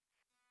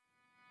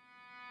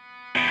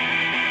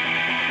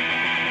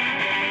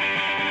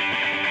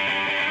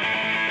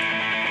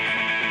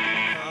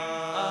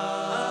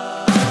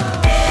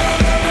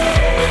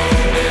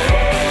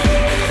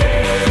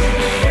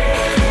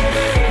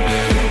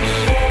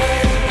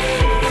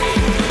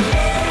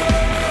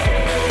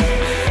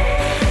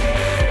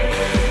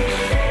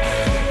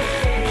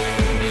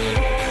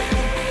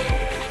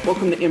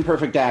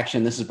Imperfect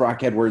Action. This is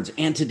Brock Edwards,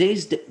 and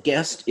today's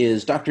guest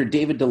is Dr.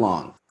 David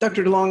DeLong.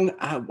 Dr. DeLong,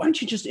 why don't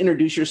you just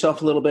introduce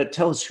yourself a little bit?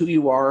 Tell us who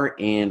you are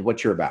and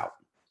what you're about.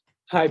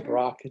 Hi,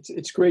 Brock.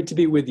 It's great to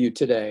be with you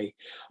today.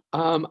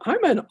 I'm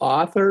an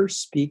author,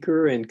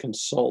 speaker, and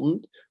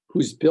consultant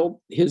who's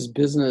built his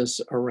business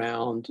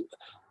around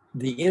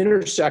the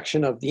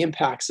intersection of the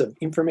impacts of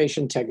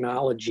information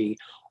technology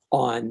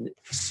on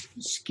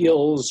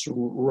skills,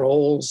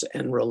 roles,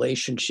 and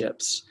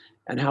relationships,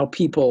 and how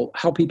people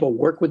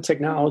work with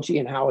technology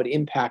and how it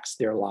impacts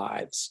their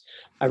lives.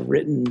 I've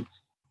written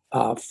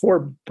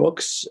 4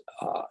 books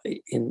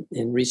in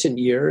recent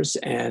years,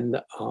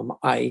 and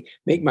I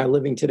make my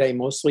living today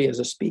mostly as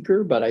a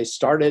speaker. But I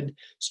started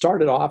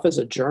off as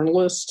a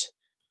journalist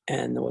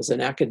and was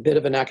bit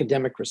of an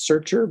academic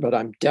researcher. But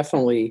I'm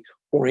definitely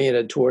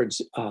oriented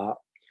towards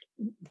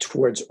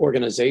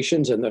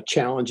organizations and the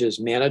challenges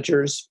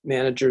managers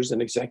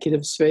and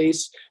executives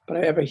face. But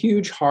I have a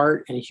huge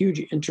heart and a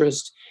huge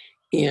interest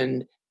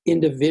in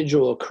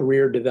individual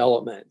career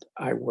development.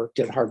 I worked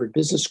at Harvard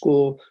Business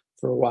School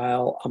for a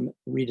while. I'm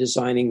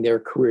redesigning their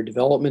career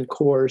development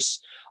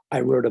course. I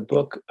wrote a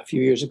book a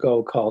few years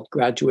ago called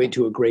Graduate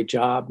to a Great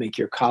Job, Make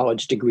Your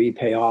College Degree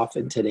Pay Off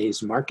in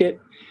Today's Market.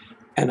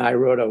 And I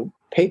wrote a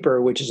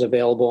paper, which is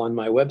available on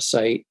my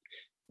website,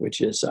 which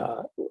is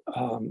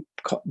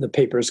the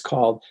paper is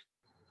called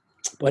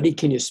Buddy,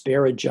 Can You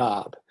Spare a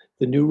Job?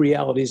 The New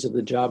Realities of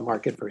the Job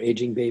Market for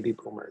Aging Baby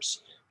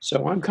Boomers.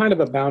 So I'm kind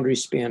of a boundary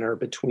spanner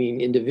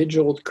between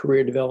individual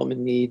career development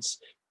needs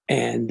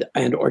and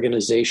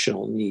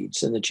organizational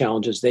needs and the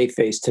challenges they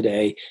face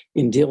today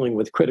in dealing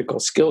with critical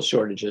skill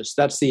shortages.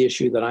 That's the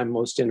issue that I'm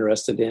most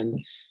interested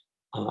in.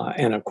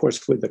 And of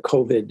course, with the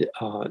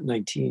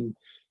COVID-19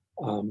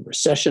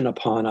 recession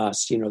upon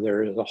us,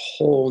 there is a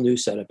whole new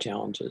set of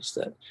challenges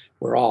that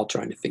we're all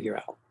trying to figure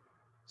out.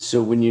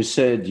 So when you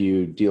said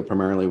you deal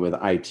primarily with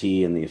IT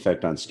and the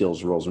effect on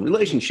skills, roles, and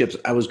relationships,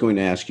 I was going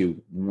to ask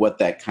you what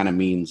that kind of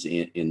means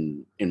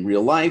in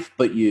real life,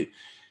 but you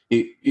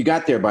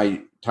got there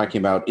by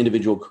talking about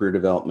individual career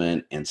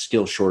development and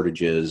skill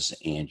shortages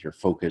and your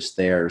focus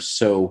there.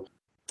 So,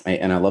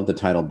 and I love the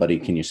title, Buddy,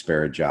 Can You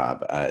Spare a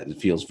Job?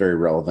 It feels very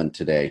relevant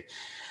today.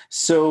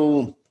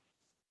 So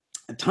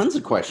tons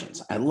of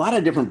questions, a lot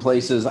of different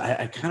places.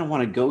 I kind of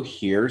want to go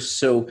here.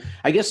 So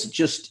I guess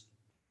just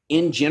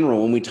in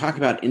general, when we talk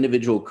about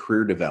individual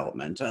career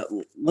development,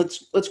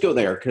 let's go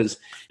there, because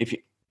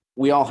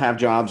we all have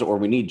jobs or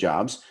we need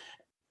jobs,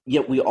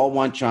 yet we all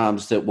want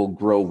jobs that will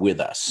grow with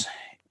us.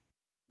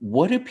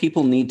 What do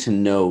people need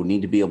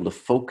to be able to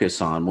focus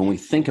on when we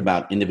think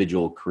about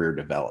individual career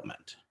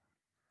development?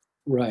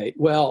 Right.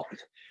 Well,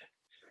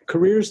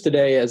 careers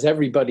today, as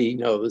everybody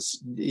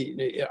knows,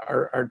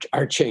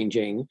 are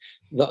changing.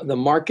 The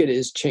market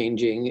is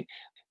changing.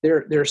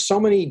 There are so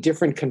many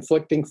different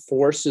conflicting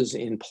forces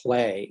in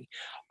play.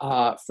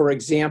 For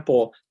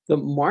example, the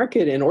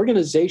market and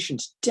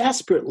organizations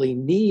desperately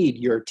need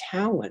your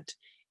talent.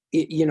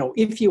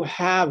 If you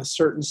have a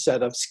certain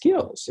set of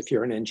skills, if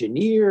you're an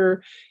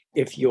engineer,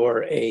 if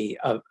you're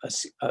an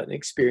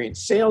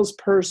experienced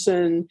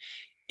salesperson,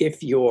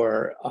 if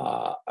you're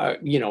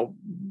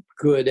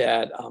good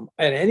at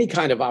any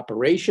kind of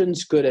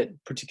operations, good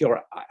at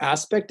particular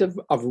aspect of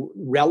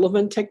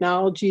relevant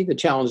technology. The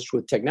challenge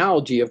with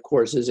technology, of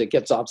course, is it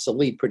gets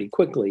obsolete pretty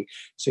quickly.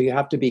 So you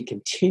have to be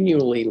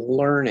continually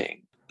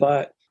learning.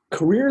 But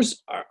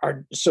careers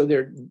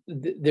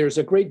there's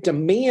a great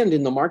demand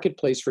in the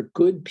marketplace for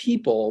good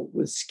people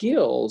with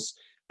skills,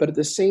 but at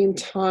the same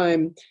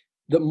time,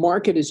 the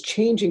market is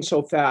changing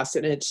so fast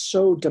and it's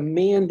so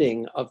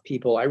demanding of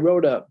people. I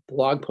wrote a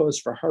blog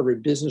post for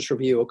Harvard Business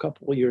Review a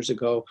couple of years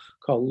ago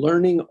called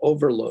Learning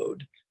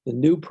Overload, the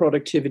New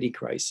Productivity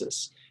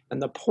Crisis.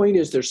 And the point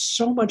is there's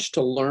so much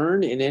to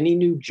learn in any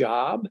new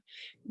job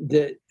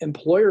that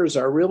employers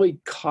are really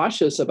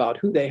cautious about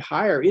who they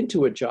hire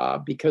into a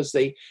job, because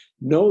they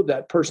know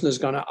that person is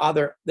going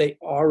to they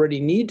already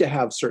need to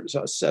have certain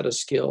set of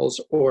skills,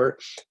 or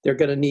you're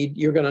going to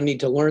need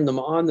to learn them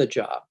on the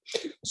job.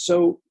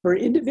 So for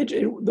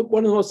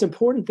one of the most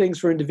important things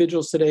for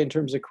individuals today in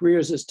terms of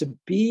careers is to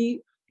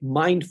be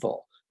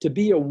mindful, to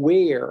be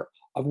aware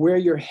of where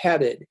you're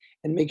headed,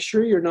 and make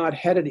sure you're not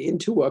headed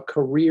into a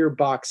career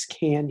box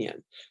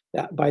canyon.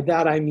 By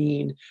that I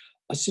mean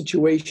a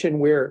situation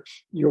where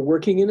you're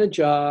working in a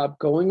job,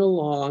 going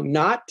along,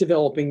 not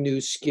developing new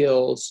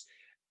skills,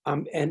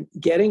 and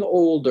getting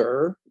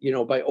older.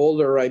 By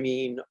older, I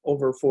mean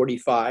over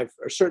 45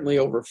 or certainly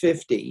over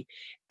 50,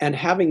 and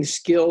having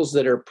skills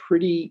that are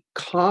pretty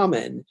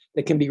common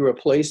that can be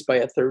replaced by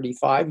a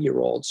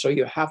 35-year-old. So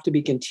you have to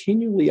be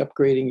continually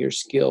upgrading your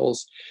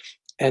skills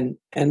and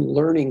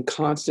learning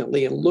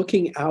constantly and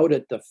looking out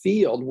at the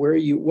field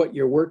what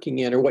you're working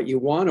in or what you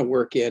want to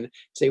work in.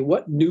 Say,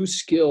 what new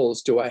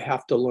skills do I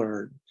have to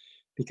learn?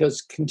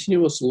 Because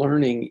continuous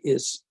learning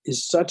is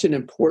such an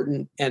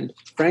important and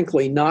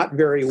frankly not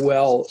very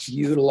well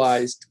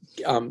utilized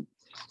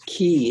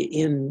key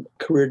in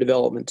career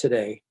development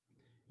today.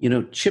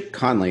 Chip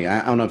Conley,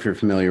 I don't know if you're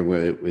familiar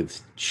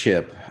with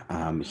Chip.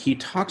 He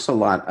talks a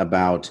lot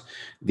about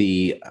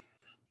the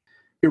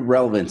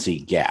irrelevancy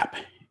gap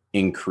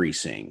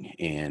increasing.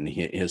 And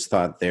his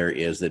thought there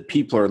is that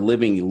people are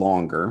living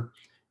longer,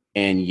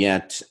 and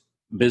yet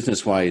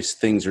business wise,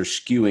 things are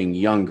skewing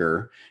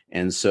younger.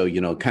 And so,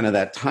 kind of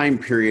that time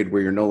period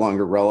where you're no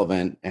longer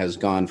relevant has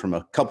gone from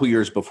a couple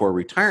years before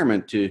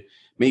retirement to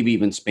maybe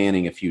even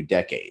spanning a few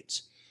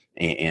decades.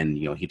 And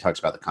he talks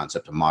about the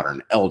concept of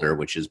modern elder,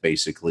 which is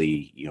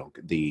basically,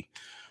 the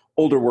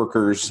older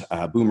workers,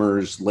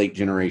 boomers, late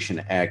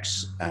generation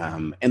X,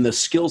 and the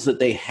skills that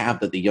they have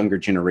that the younger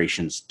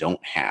generations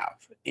don't have,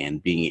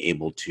 and being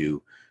able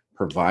to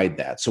provide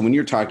that. So when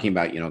you're talking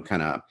about,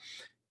 kind of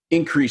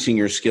increasing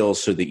your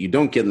skills so that you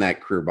don't get in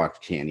that career box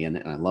canyon,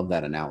 and I love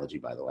that analogy,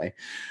 by the way,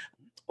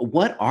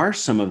 what are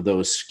some of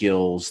those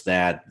skills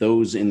that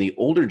those in the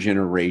older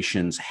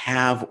generations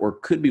have or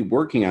could be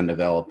working on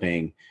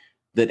developing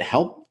that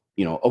help,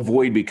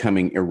 avoid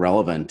becoming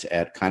irrelevant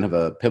at kind of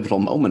a pivotal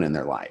moment in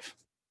their life?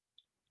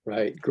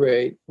 Right.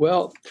 Great.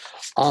 Well,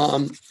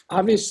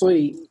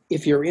 obviously,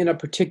 if you're in a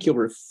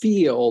particular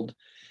field,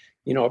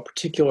 a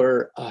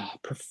particular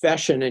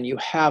profession, and you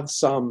have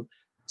some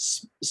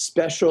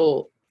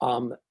special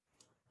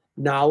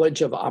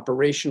knowledge of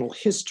operational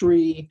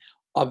history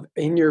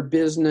in your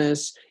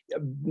business,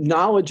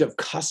 knowledge of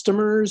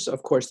customers,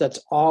 of course, that's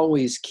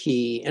always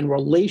key, and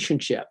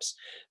relationships.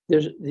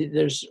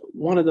 There's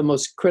one of the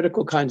most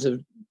critical kinds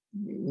of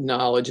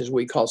knowledge is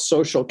we call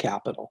social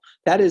capital.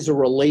 That is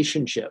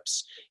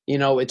relationships.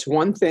 It's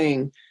one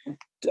thing,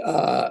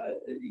 to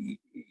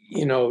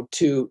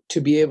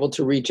be able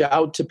to reach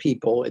out to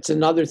people. It's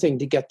another thing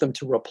to get them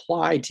to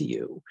reply to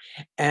you.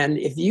 And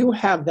if you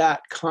have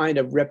that kind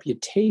of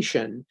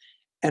reputation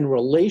and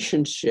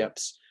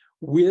relationships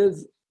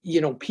with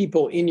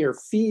people in your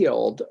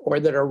field or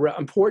that are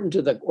important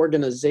to the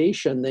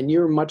organization, then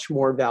you're much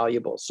more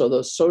valuable. So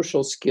those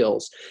social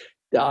skills,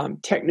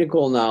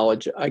 technical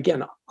knowledge,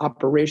 again,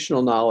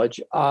 operational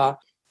knowledge,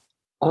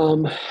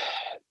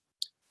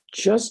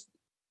 just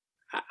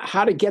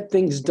how to get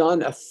things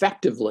done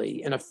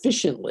effectively and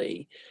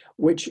efficiently,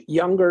 which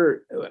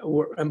younger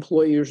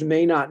employers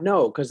may not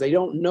know because they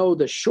don't know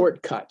the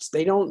shortcuts.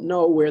 They don't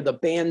know where the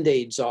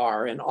Band-Aids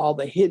are and all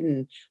the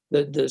hidden,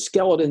 the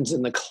skeletons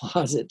in the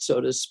closet,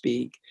 so to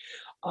speak.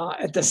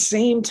 At the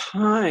same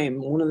time,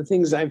 one of the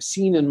things I've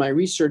seen in my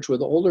research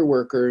with older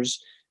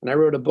workers, and I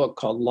wrote a book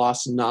called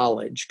Lost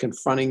Knowledge,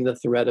 Confronting the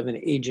Threat of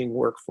an Aging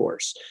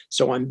Workforce.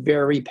 So I'm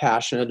very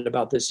passionate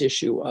about this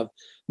issue of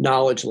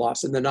knowledge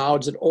loss and the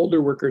knowledge that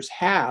older workers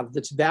have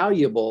that's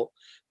valuable,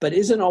 but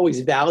isn't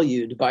always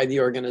valued by the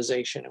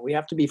organization. And we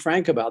have to be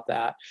frank about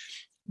that.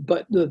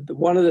 But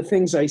one of the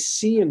things I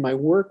see in my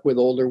work with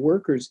older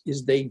workers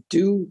is they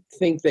do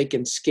think they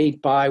can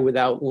skate by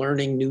without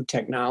learning new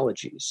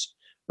technologies.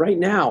 Right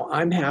now,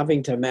 I'm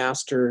having to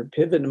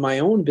pivot in my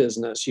own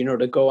business,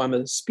 I'm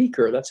a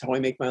speaker. That's how I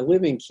make my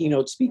living,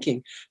 keynote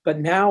speaking. But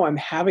now I'm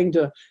having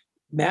to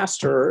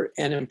master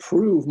and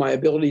improve my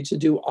ability to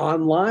do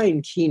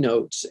online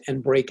keynotes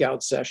and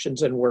breakout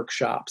sessions and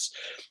workshops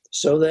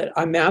so that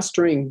I'm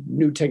mastering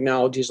new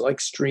technologies like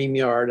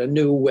StreamYard, a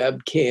new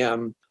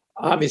webcam.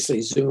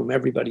 Obviously, Zoom,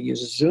 everybody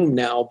uses Zoom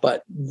now,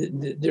 but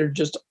there are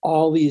just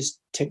all these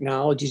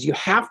technologies. You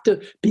have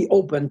to be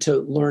open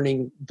to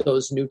learning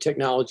those new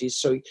technologies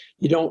so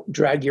you don't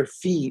drag your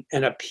feet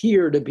and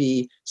appear to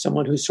be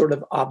someone who's sort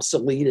of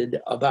obsoleted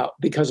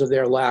because of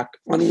their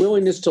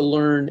unwillingness to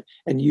learn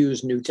and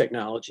use new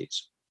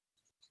technologies.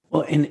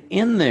 Well, and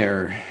in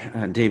there,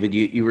 David,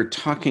 you were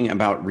talking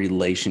about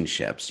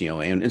relationships,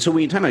 and so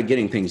when you talk about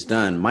getting things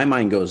done, my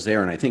mind goes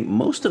there. And I think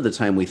most of the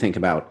time we think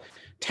about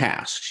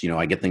tasks.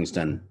 I get things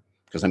done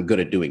because I'm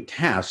good at doing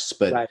tasks,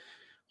 but Right.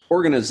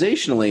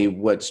 Organizationally,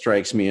 what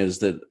strikes me is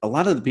that a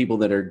lot of the people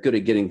that are good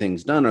at getting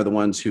things done are the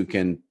ones who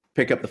can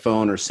pick up the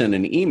phone or send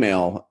an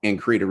email and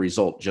create a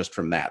result just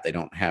from that. They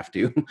don't have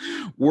to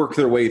work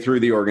their way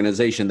through the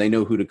organization. They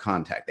know who to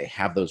contact. They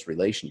have those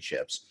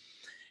relationships.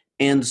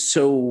 And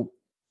so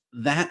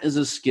that is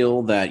a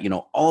skill that,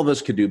 all of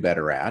us could do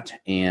better at.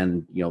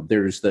 And,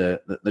 there's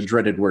the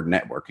dreaded word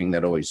networking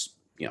that always,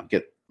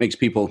 makes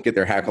people get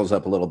their hackles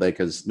up a little bit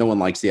because no one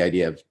likes the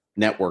idea of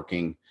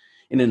networking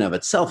in and of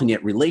itself. And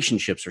yet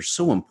relationships are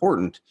so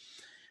important.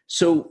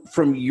 So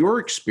from your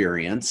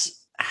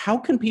experience, how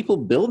can people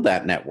build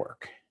that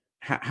network?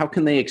 How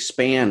can they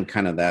expand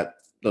kind of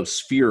the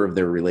sphere of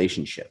their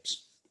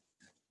relationships?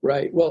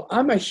 Right. Well,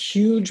 I'm a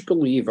huge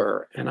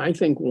believer, and I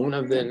think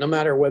no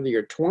matter whether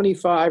you're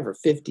 25 or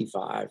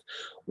 55,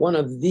 one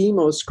of the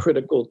most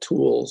critical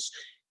tools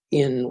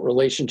in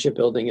relationship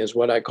building is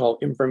what I call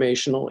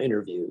informational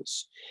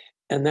interviews.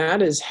 And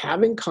that is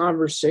having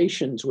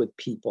conversations with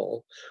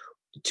people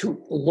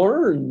to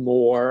learn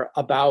more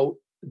about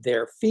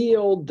their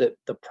field,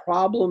 the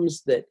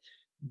problems that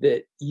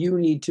you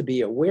need to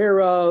be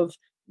aware of,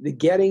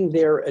 getting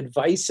their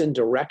advice and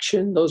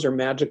direction. Those are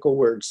magical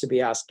words to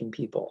be asking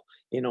people,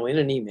 in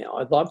an email.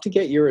 I'd love to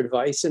get your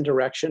advice and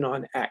direction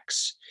on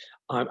X.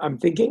 I'm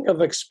thinking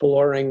of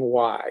exploring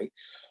Y.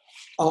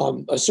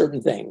 a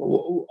certain thing.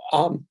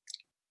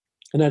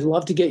 And I'd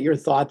love to get your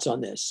thoughts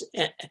on this.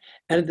 And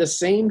at the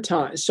same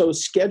time, so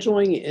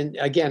scheduling, and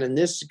again, in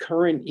this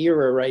current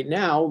era right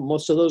now,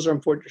 most of those are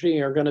unfortunately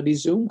are going to be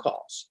Zoom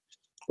calls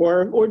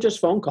or just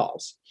phone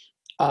calls.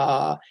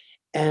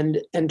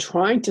 And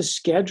trying to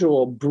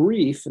schedule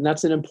brief, and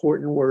that's an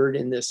important word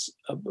in this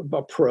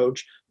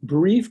approach,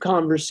 brief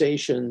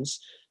conversations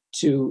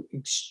to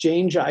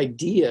exchange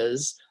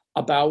ideas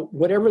about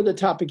whatever the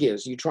topic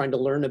is. Are you trying to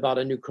learn about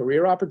a new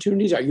career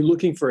opportunities? Are you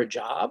looking for a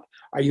job?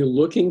 Are you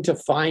looking to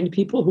find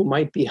people who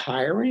might be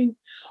hiring?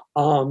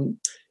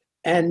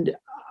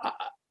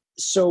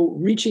 So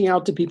reaching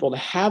out to people to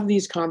have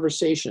these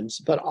conversations,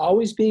 but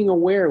always being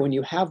aware when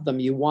you have them,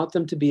 you want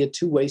them to be a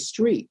two-way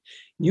street.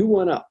 You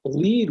want to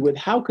lead with,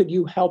 how could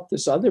you help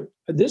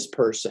this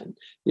person?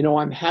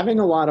 I'm having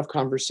a lot of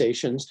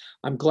conversations.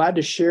 I'm glad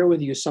to share with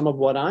you some of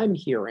what I'm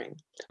hearing.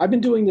 I've been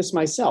doing this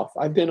myself.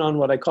 I've been on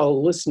what I call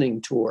a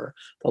listening tour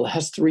the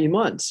last 3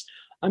 months.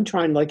 I'm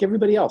trying, like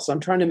everybody else, I'm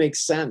trying to make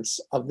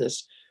sense of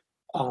this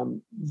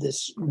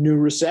new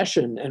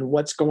recession and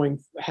what's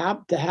going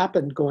to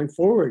happen going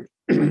forward.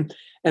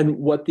 And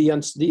what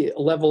the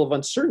level of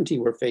uncertainty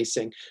we're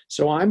facing.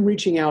 So I'm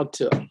reaching out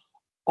to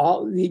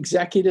all the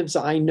executives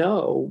I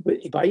know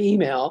by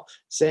email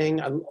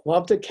saying, I'd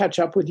love to catch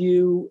up with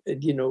you,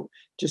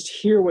 just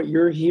hear what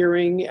you're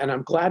hearing. And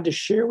I'm glad to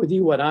share with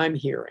you what I'm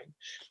hearing.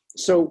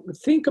 So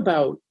think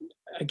about,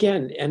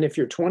 again, and if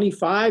you're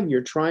 25,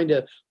 you're trying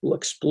to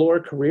explore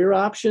career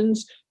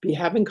options, be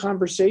having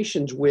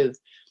conversations with,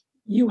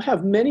 you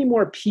have many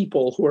more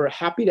people who are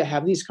happy to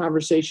have these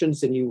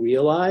conversations than you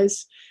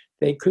realize.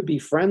 They could be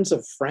friends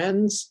of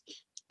friends.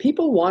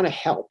 People want to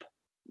help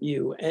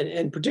you,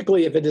 and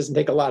particularly if it doesn't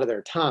take a lot of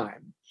their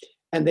time.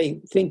 And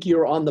they think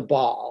you're on the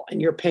ball and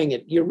you're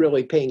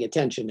really paying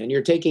attention and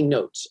you're taking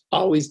notes.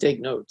 Always take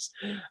notes.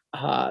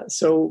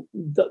 So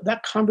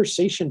that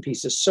conversation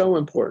piece is so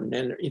important.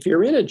 And if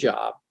you're in a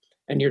job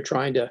and you're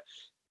trying to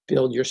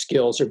build your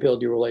skills or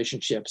build your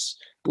relationships,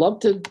 I'd love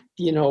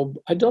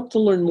to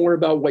learn more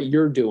about what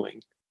you're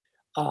doing.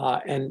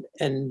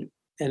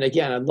 And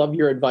again, I'd love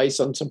your advice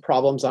on some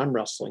problems I'm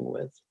wrestling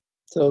with.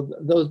 So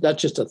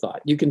that's just a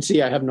thought. You can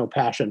see I have no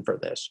passion for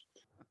this.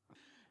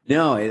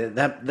 No,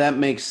 that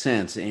makes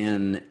sense.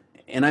 And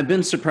I've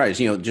been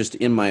surprised, just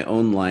in my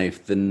own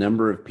life, the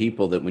number of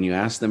people that when you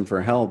ask them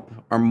for help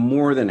are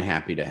more than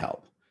happy to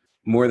help,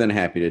 more than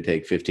happy to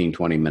take 15,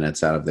 20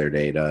 minutes out of their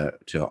day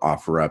to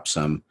offer up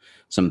some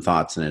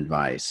thoughts and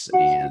advice.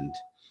 And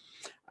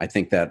I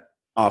think that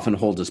often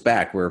holds us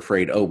back. We're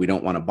afraid, we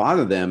don't want to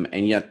bother them.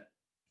 And yet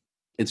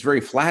it's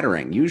very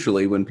flattering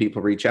usually when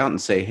people reach out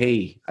and say,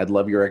 hey, I'd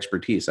love your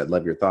expertise. I'd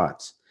love your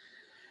thoughts.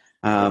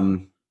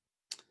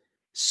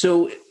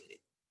 So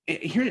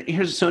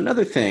here's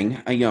another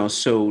thing,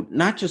 so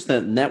not just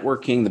the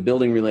networking, the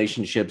building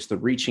relationships, the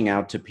reaching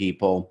out to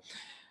people,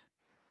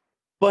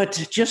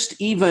 but just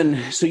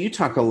even, so you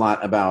talk a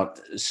lot about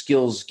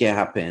skills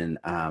gap and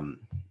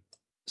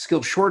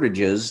skill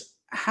shortages.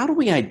 How do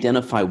we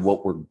identify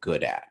what we're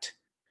good at?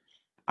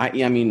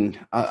 I mean,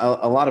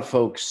 a lot of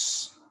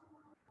folks,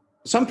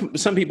 some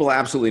people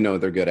absolutely know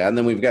what they're good at. And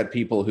then we've got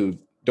people who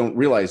don't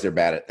realize they're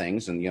bad at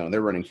things and,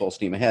 they're running full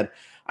steam ahead.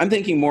 I'm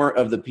thinking more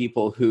of the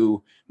people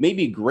who may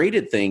be great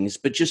at things,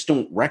 but just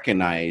don't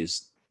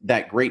recognize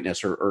that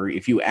greatness. Or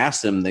if you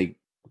ask them, they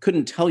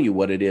couldn't tell you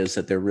what it is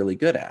that they're really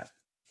good at.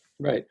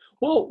 Right.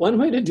 Well, one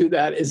way to do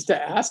that is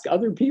to ask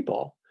other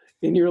people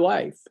in your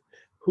life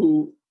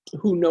who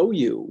know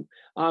you.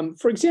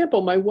 For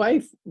example, my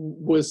wife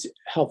was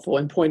helpful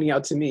in pointing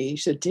out to me,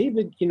 she said,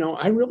 David,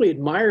 I really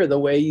admire the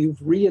way you've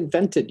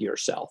reinvented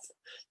yourself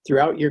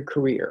throughout your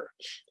career.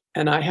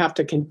 And I have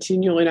to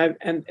continually,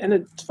 and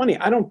it's funny,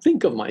 I don't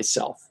think of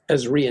myself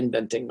as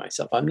reinventing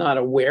myself. I'm not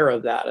aware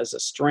of that as a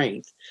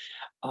strength.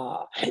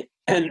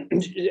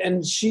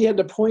 And she had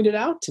to point it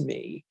out to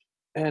me.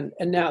 And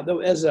now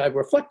as I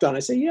reflect on it,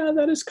 I say, yeah,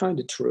 that is kind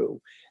of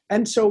true.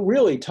 And so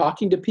really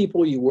talking to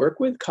people you work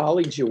with,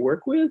 colleagues you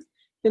work with,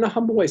 in a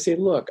humble way, say,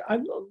 look,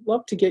 I'd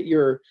love to get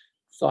your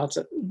thoughts.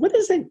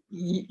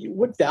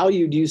 What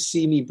value do you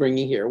see me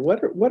bringing here?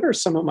 What are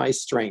some of my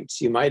strengths?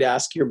 You might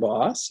ask your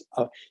boss.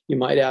 You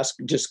might ask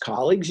just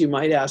colleagues. You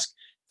might ask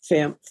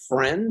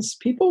friends.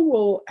 People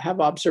will have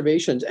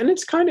observations. And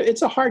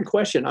it's a hard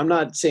question. I'm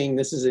not saying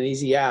this is an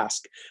easy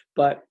ask,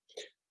 but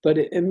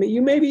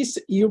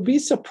you'll be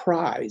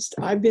surprised.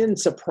 I've been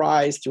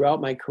surprised throughout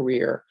my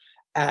career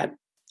at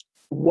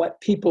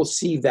what people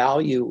see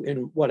value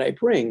in what I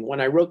bring. When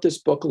I wrote this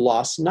book,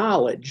 Lost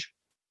Knowledge,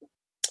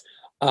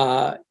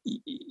 I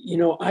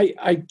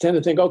tend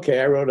to think, okay,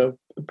 I wrote a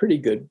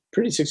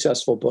pretty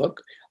successful book,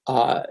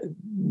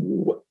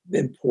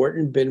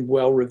 important, been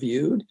well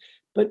reviewed,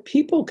 but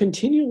people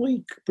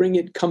continually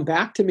come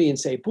back to me and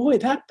say, boy,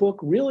 that book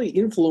really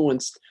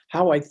influenced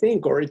how I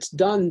think, or it's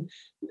done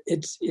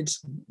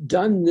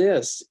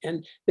this.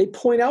 And they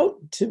point out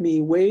to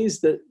me ways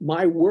that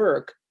my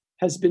work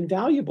has been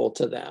valuable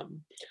to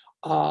them.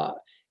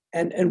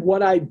 and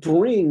what I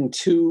bring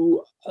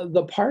to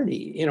the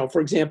party.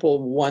 For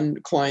example, one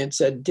client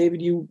said,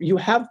 David, you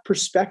have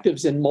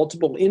perspectives in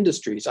multiple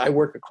industries. I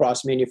work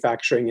across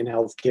manufacturing and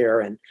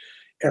healthcare and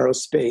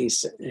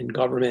aerospace and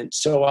government.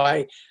 So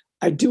I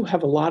do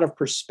have a lot of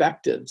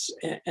perspectives,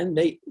 and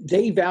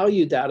they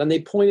valued that, and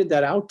they pointed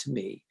that out to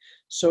me.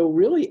 So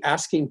really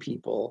asking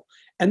people,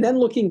 and then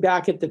looking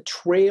back at the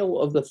trail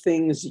of the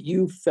things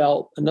you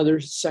felt. Another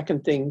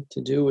second thing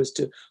to do is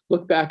to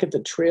look back at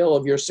the trail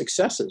of your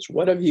successes.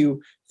 What have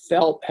you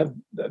felt have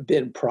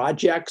been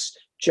projects,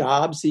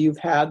 jobs that you've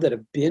had that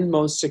have been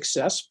most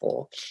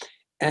successful,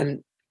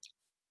 and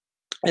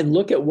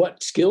look at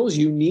what skills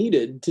you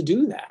needed to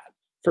do that.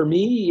 For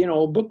me,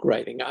 book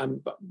writing,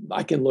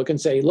 I can look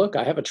and say, look,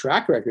 I have a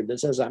track record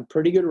that says I'm a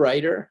pretty good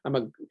writer.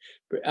 I'm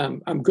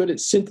good at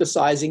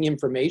synthesizing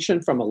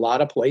information from a lot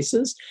of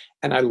places,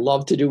 and I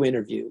love to do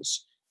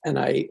interviews. And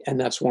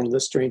that's one of the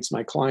strengths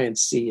my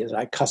clients see is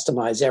I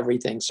customize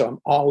everything. So I'm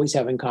always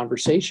having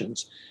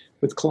conversations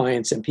with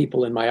clients and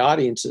people in my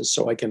audiences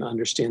so I can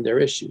understand their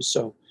issues.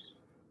 So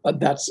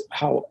that's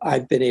how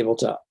I've been able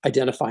to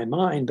identify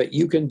mine. But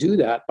you can do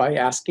that by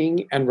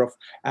asking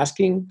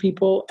asking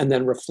people and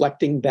then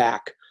reflecting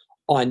back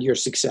on your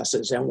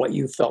successes and what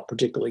you felt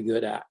particularly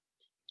good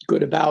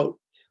about.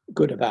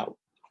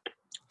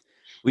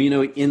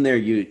 Well, in there,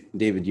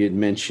 David, you had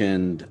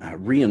mentioned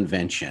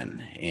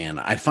reinvention,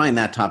 and I find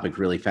that topic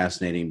really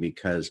fascinating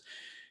because,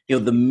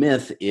 the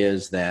myth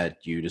is that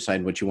you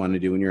decide what you want to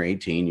do when you're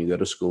 18, you go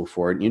to school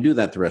for it, and you do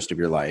that the rest of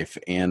your life.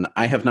 And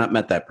I have not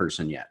met that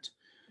person yet.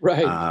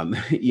 Right.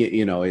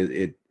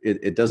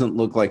 It doesn't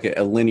look like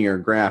a linear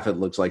graph. It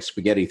looks like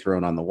spaghetti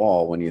thrown on the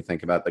wall when you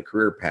think about the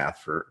career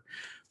path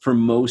for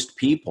most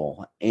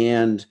people.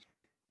 And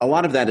a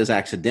lot of that is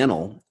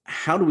accidental.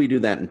 How do we do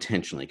that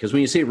intentionally? Because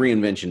when you say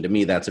reinvention, to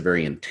me, that's a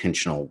very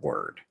intentional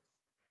word.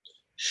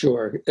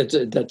 Sure.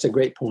 That's a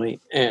great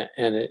point. And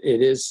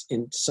it is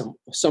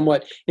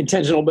somewhat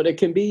intentional, but it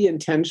can be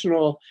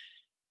intentional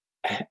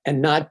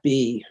and not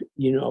be,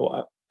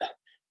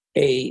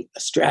 a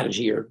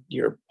strategy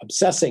you're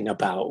obsessing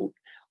about.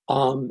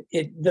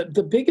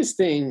 The biggest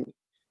thing,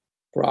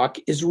 Brock,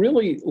 is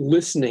really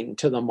listening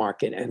to the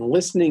market and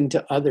listening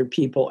to other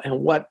people and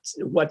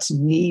what's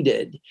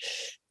needed.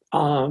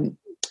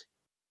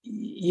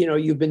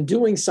 You've been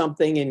doing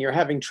something and you're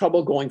having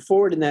trouble going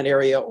forward in that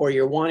area, or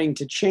you're wanting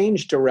to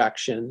change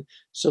direction.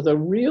 So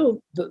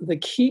the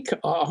key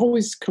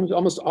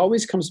almost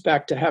always comes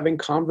back to having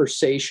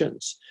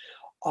conversations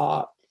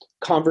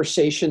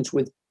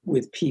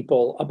with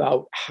people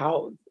about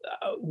how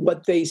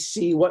what they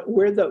see,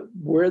 where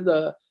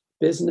the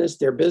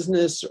their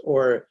business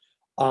or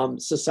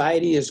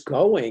society is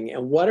going,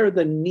 and what are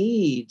the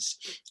needs.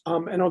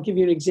 And I'll give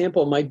you an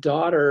example. My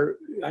daughter,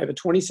 I have a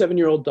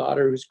 27-year-old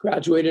daughter who's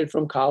graduated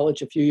from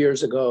college a few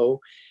years ago,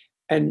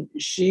 and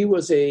she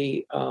was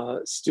a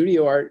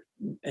studio art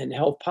and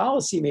health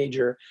policy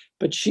major,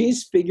 but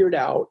she's figured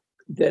out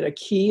that a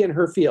key in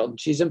her field,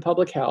 she's in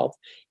public health,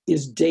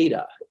 is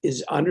data,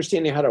 is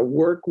understanding how to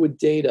work with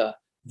data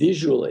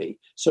visually.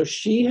 So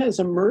she has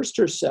immersed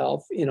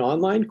herself in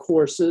online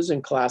courses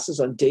and classes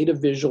on data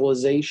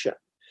visualization.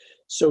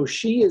 So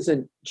she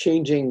isn't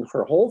changing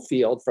her whole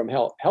field from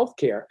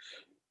healthcare,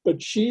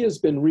 but she has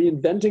been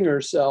reinventing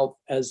herself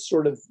as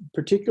sort of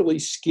particularly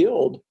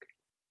skilled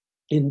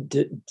in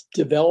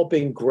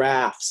developing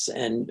graphs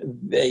and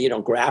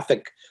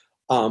graphic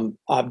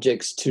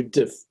objects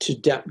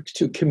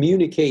to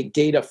communicate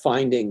data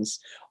findings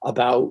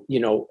about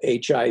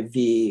HIV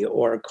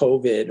or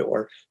COVID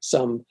or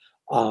some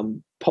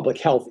public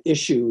health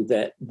issue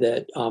that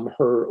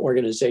her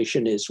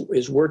organization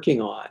is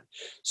working on.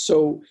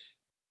 So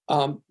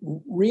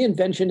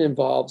reinvention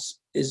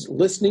is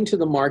listening to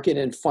the market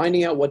and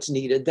finding out what's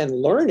needed, then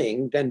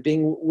learning, then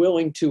being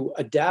willing to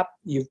adapt.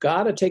 You've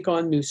got to take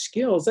on new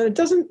skills. And it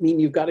doesn't mean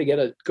you've got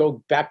to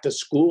go back to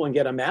school and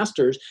get a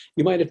master's.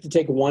 You might have to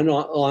take one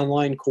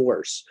online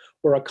course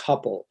or a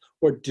couple,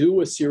 or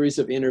do a series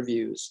of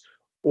interviews,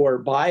 or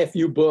buy a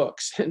few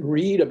books and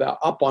read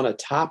up on a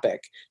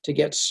topic to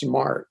get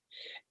smart.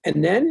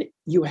 And then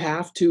you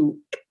have to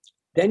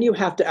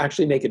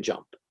actually make a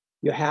jump.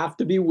 You have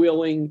to be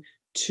willing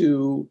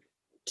to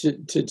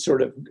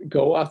sort of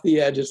go off the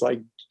edge. It's like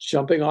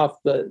jumping off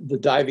the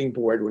diving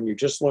board when you're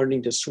just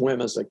learning to swim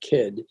as a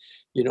kid.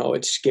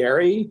 It's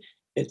scary.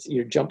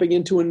 You're jumping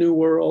into a new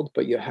world,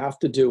 but you have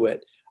to do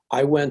it.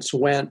 I once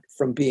went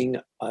from being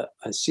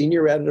a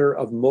senior editor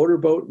of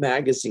Motorboat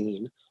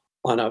magazine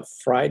on a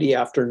Friday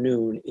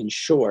afternoon in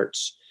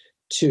shorts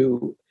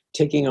to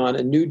taking on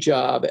a new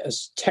job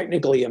as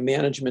technically a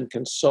management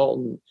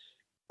consultant,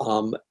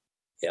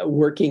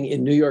 working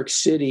in New York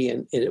City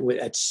and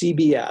at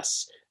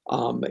CBS,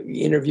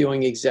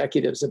 interviewing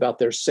executives about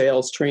their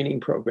sales training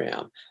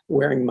program,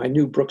 wearing my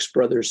new Brooks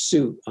Brothers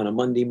suit on a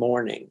Monday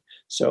morning.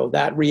 So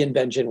that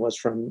reinvention was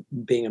from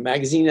being a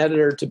magazine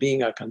editor to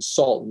being a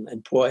consultant.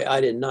 And boy, I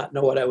did not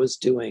know what I was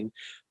doing,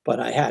 but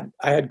I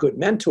had good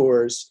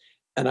mentors,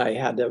 and I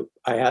had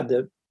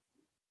to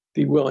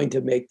be willing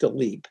to make the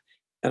leap.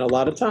 And a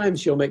lot of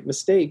times you'll make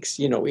mistakes,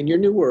 in your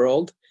new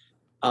world,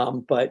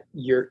 but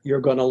you're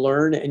going to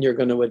learn and you're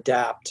going to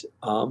adapt,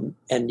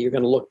 and you're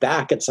going to look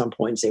back at some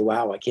point and say,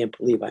 "Wow, I can't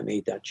believe I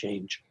made that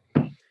change."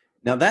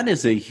 Now that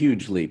is a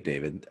huge leap,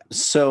 David.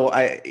 So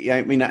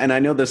I mean, and I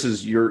know this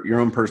is your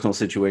own personal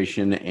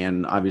situation,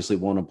 and obviously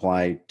won't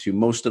apply to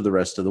most of the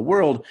rest of the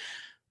world.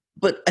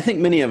 But I think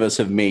many of us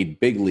have made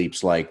big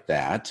leaps like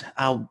that.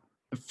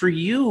 For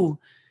you,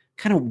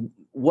 kind of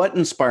what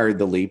inspired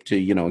the leap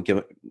to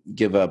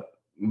give up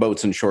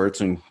boats and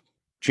shorts and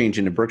change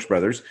into Brooks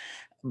Brothers?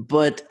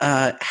 But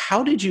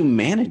how did you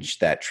manage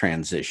that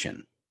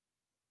transition?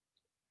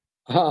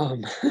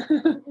 Um,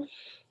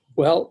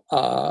 well,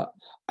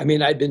 I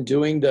mean, I'd been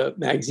doing the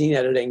magazine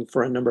editing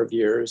for a number of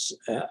years,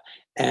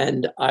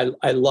 and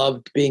I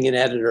loved being an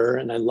editor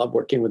and I loved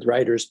working with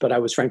writers, but I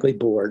was frankly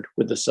bored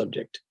with the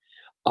subject.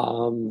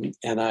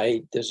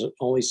 There's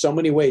only so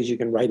many ways you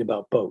can write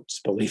about boats,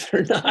 believe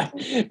it or not.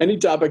 Any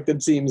topic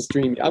that seems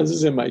dreamy, I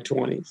was in my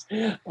 20s.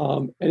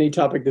 Any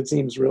topic that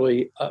seems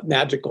really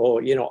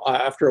magical,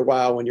 after a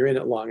while, when you're in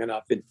it long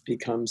enough, it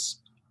becomes,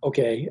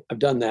 okay, I've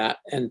done that.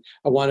 And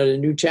I wanted a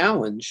new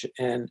challenge.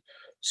 And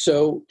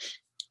so,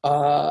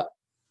 I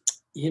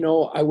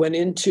went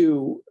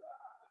into,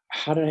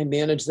 how did I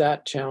manage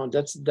that challenge?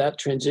 That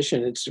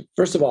transition. It's,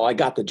 first of all, I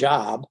got the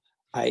job.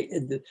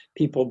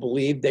 People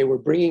believed they were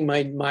bringing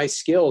my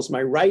skills,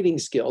 my writing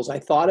skills. I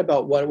thought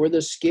about what were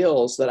the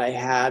skills that I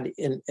had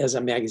as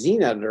a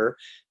magazine editor,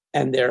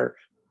 and they're,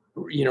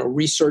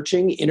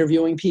 researching,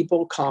 interviewing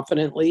people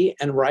confidently,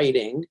 and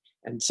writing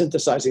and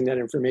synthesizing that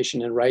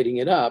information and writing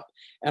it up.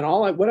 And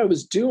what I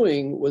was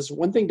doing was,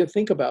 one thing to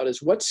think about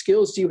is, what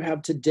skills do you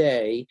have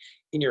today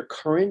in your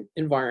current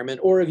environment,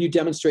 or have you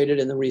demonstrated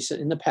in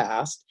the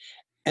past,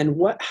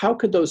 and how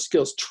could those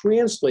skills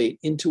translate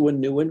into a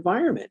new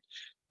environment?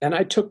 And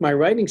I took my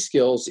writing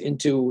skills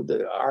into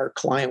our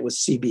client was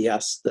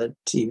CBS, the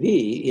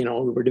TV. We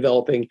were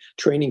developing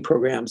training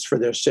programs for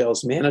their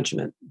sales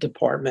management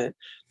department,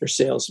 their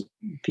sales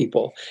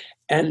people.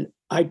 And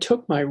I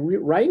took my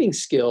writing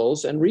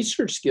skills and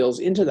research skills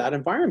into that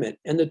environment.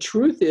 And the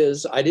truth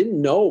is, I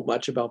didn't know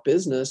much about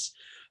business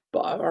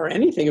or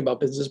anything about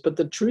business, but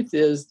the truth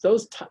is,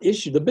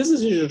 the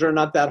business issues are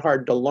not that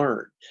hard to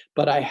learn.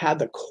 But I had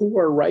the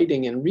core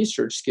writing and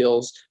research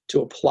skills to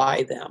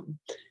apply them.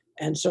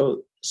 And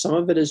so some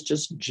of it is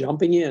just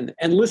jumping in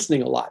and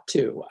listening a lot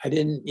too. I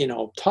didn't,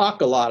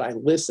 talk a lot. I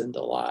listened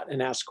a lot and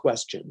asked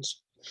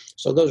questions.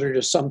 So those are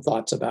just some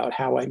thoughts about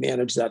how I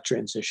managed that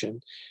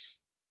transition.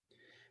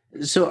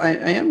 So I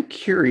am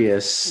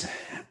curious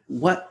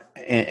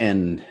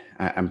and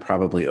I'm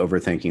probably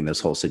overthinking this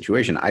whole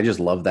situation. I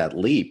just love that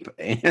leap.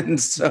 And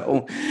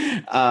so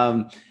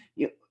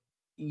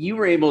you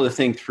were able to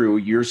think through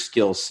your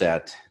skill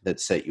set that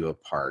set you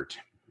apart.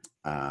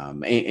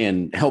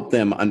 And help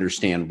them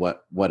understand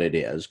what it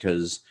is,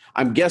 because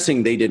I'm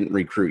guessing they didn't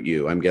recruit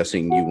you. I'm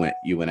guessing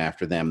you went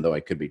after them, though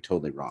I could be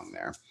totally wrong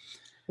there.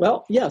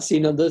 Well, yes,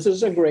 this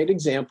is a great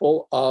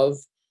example of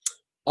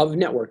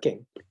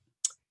networking.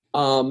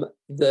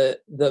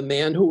 The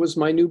man who was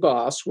my new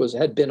boss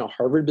had been a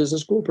Harvard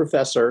Business School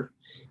professor,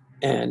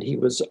 and he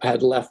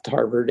had left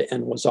Harvard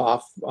and was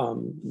off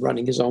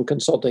running his own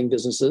consulting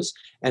businesses.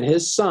 And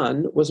his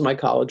son was my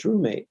college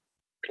roommate.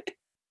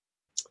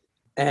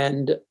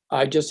 And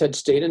I just had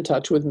stayed in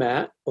touch with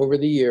Matt over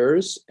the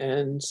years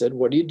and said,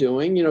 "What are you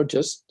doing?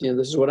 This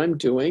is what I'm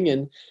doing."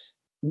 And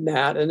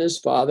Matt and his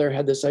father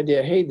had this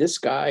idea, hey, this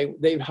guy,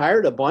 they've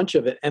hired a bunch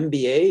of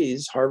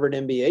MBAs, Harvard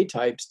MBA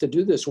types, to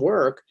do this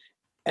work.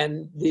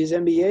 And these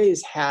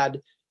MBAs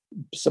had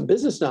some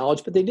business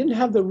knowledge, but they didn't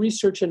have the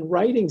research and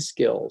writing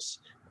skills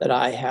that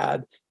I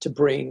had to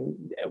bring.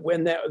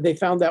 When they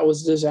found that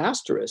was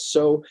disastrous.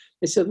 So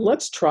they said,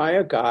 let's try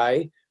a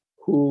guy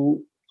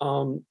who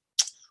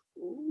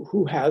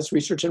has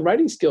research and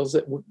writing skills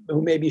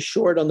who may be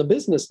short on the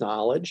business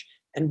knowledge,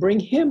 and bring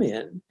him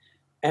in.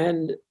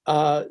 And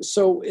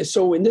so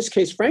in this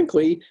case,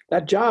 frankly,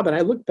 that job, and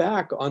I look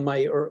back on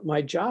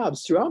my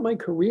jobs throughout my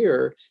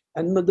career,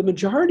 and the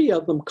majority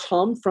of them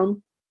come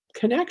from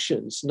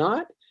connections,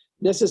 not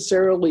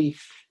necessarily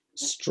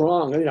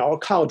strong, a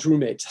college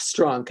roommate's a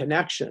strong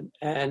connection.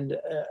 And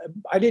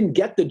I didn't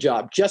get the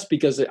job just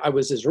because I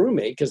was his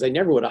roommate, because they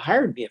never would have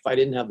hired me if I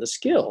didn't have the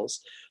skills.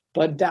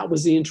 But that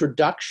was the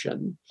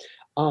introduction.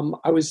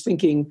 I was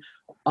thinking,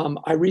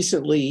 I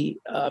recently,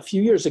 a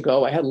few years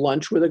ago, I had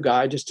lunch with a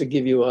guy, just to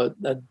give you a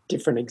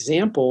different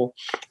example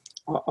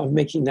of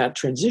making that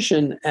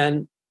transition.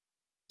 And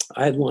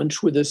I had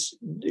lunch with this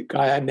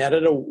guy I met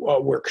at a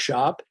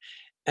workshop.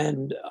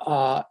 And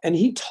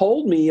he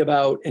told me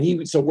about, and he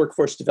was a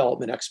workforce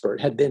development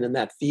expert, had been in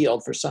that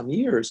field for some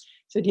years.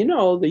 He said,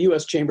 the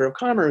U.S. Chamber of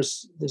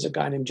Commerce, there's a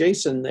guy named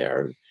Jason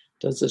there,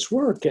 does this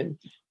work. And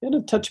I had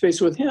to touch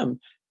base with him.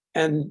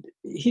 And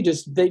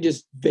they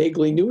just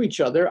vaguely knew each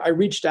other. I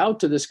reached out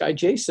to this guy,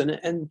 Jason,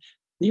 and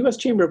the U.S.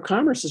 Chamber of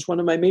Commerce is one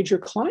of my major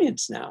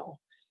clients now.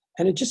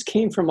 And it just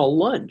came from a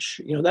lunch.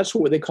 That's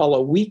what they call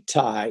a weak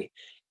tie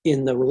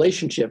in the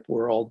relationship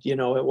world. It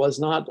was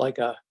not like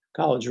a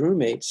college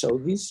roommate. So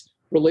these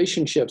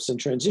relationships and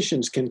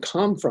transitions can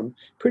come from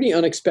pretty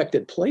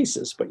unexpected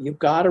places, but you've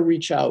got to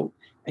reach out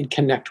and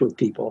connect with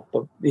people,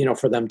 but,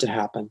 for them to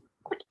happen.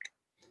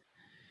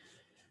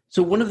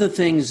 So one of the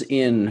things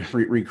in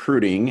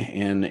recruiting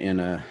and in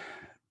a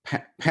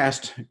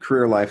past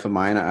career life of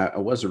mine, I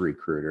was a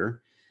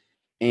recruiter.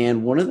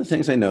 And one of the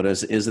things I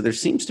notice is that there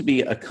seems to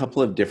be a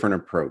couple of different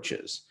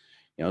approaches.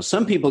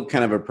 Some people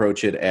kind of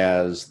approach it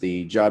as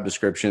the job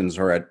descriptions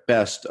are at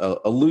best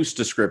a loose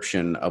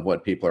description of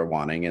what people are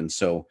wanting. And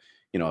so,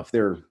 if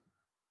they're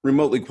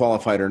remotely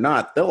qualified or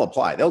not, they'll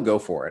apply, they'll go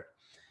for it.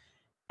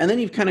 And then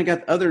you've kind of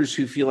got others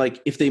who feel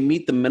like if they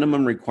meet the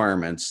minimum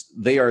requirements,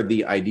 they are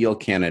the ideal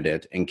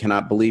candidate and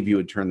cannot believe you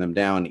would turn them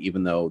down,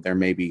 even though there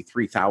may be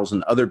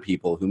 3,000 other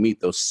people who meet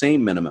those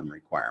same minimum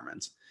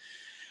requirements.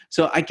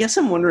 So I guess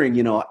I'm wondering,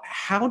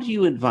 how do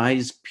you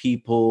advise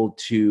people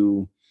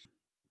to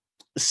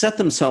set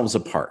themselves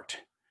apart?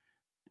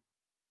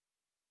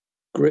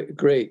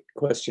 Great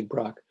question,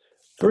 Brock.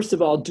 First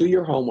of all, do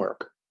your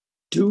homework.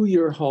 Do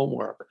your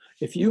homework.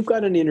 If you've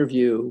got an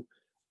interview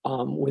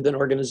with an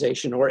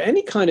organization or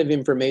any kind of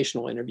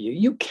informational interview,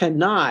 you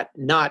cannot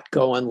not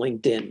go on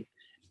LinkedIn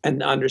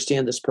and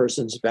understand this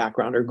person's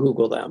background or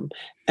Google them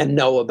and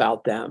know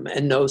about them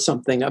and know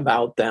something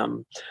about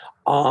them.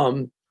 I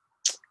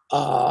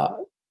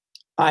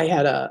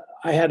had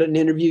an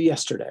interview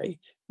yesterday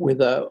with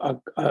a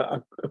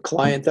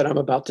client that I'm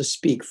about to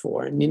speak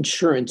for in the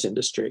insurance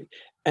industry.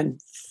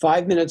 And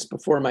 5 minutes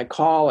before my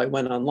call, I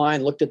went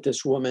online, looked at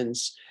this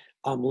woman's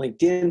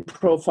LinkedIn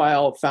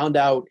profile, found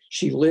out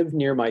she lived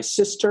near my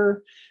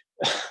sister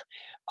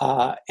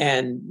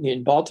and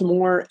in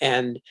Baltimore,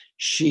 and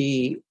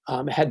she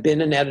had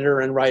been an editor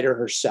and writer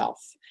herself.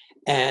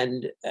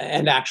 And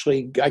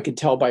actually, I could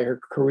tell by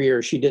her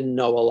career, she didn't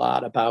know a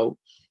lot about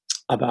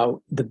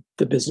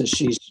the business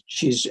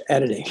she's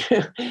editing.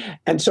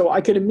 And so I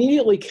could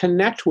immediately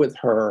connect with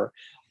her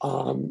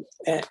and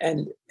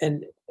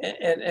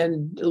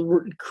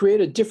create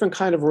a different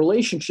kind of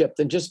relationship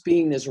than just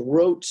being this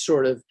rote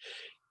sort of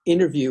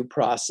interview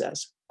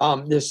process,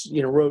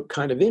 rote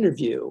kind of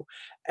interview.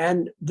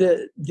 And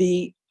the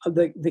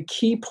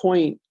key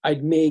point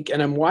I'd make,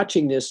 and I'm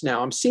watching this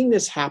now, I'm seeing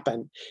this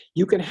happen.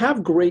 You can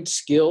have great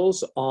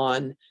skills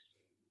on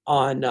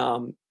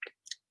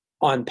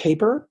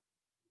paper,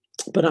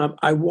 but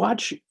I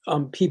watch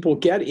people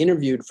get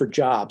interviewed for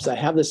jobs. I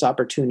have this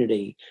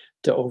opportunity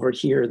to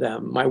overhear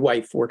them. My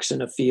wife works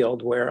in a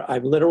field where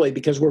I'm literally,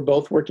 because we're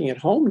both working at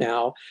home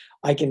now,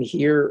 I can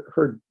hear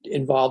her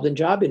involved in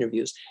job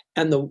interviews.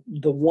 And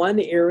the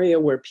one area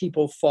where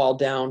people fall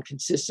down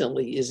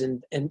consistently is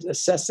in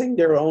assessing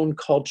their own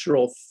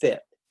cultural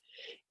fit.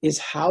 Is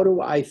how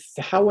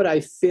would I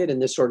fit in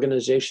this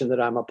organization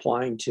that I'm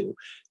applying to?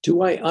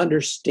 Do I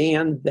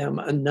understand them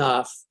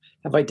enough?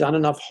 Have I done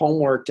enough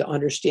homework to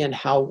understand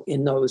how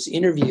in those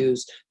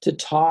interviews to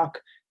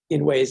talk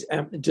in ways?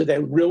 Do they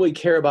really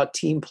care about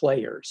team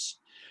players?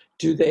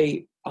 Do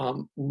they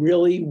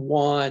really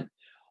want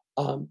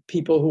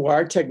people who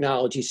are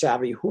technology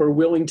savvy, who are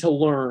willing to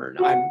learn?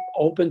 I'm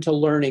open to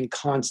learning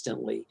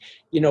constantly.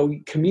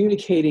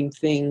 Communicating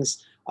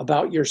things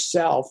about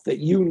yourself that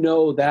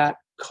that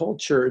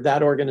culture,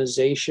 that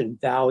organization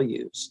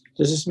values.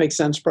 Does this make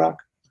sense, Brock?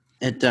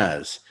 It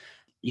does.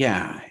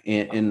 Yeah.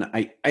 And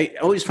I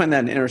always find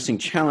that an interesting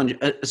challenge,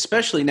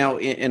 especially now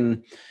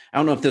in, I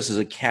don't know if this is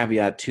a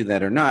caveat to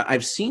that or not.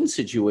 I've seen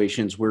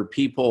situations where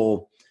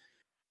people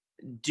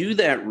do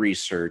that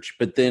research,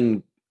 but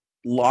then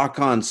lock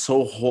on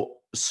so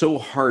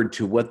hard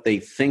to what they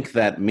think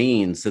that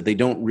means that they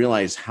don't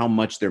realize how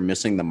much they're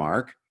missing the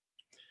mark.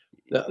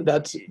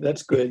 That's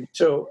good.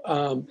 So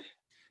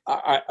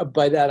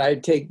by that, I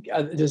take,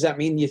 does that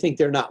mean you think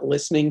they're not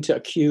listening to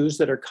cues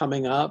that are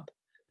coming up?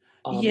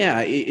 Yeah,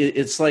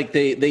 it's like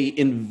they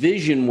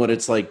envision what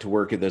it's like to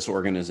work at this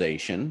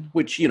organization,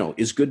 which,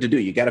 is good to do.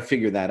 You got to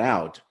figure that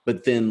out,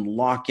 but then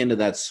lock into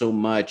that so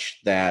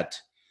much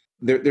that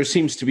there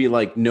seems to be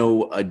like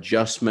no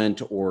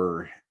adjustment,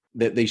 or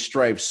that they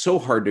strive so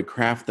hard to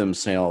craft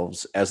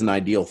themselves as an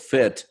ideal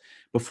fit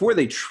before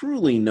they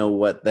truly know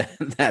what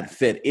that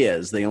fit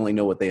is. They only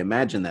know what they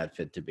imagine that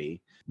fit to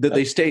be. That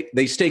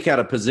they stake out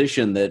a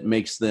position that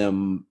makes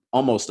them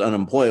almost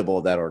unemployable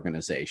at that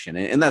organization.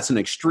 And that's an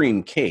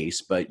extreme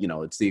case, but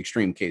it's the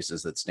extreme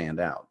cases that stand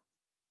out.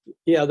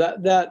 Yeah,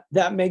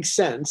 that makes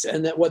sense.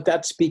 And that what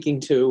that's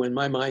speaking to in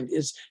my mind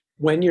is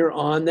when you're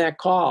on that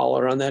call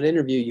or on that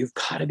interview, you've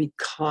got to be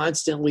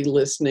constantly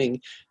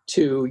listening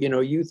to,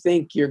 you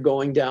think you're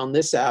going down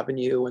this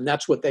avenue and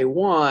that's what they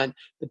want,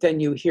 but then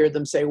you hear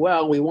them say,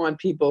 well, we want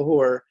people who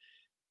are,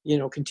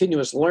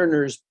 continuous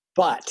learners,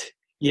 but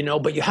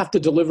you have to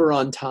deliver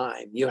on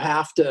time. You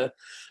have to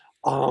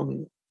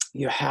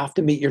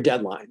meet your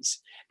deadlines.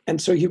 And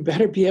so you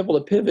better be able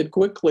to pivot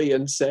quickly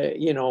and say,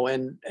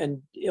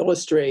 and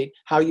illustrate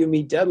how you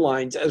meet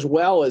deadlines as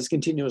well as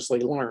continuously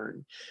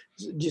learn.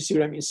 Do you see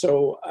what I mean?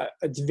 So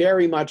it's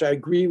very much, I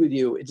agree with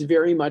you. It's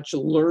very much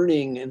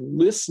learning and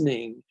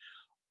listening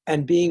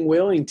and being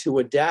willing to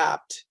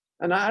adapt.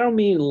 And I don't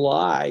mean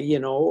lie,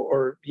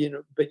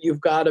 but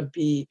you've got to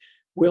be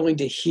willing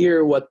to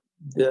hear what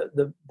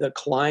the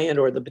client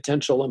or the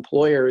potential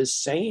employer is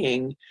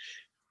saying,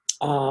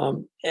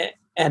 and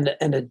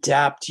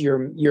adapt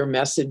your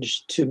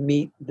message to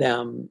meet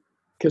them,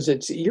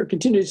 because you're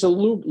continuous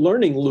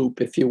learning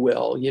loop, if you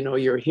will.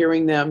 You're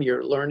hearing them,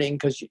 you're learning,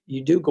 because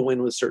you do go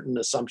in with certain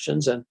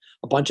assumptions, and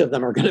a bunch of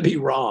them are going to be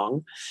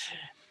wrong.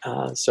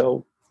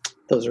 So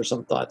those are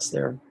some thoughts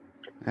there.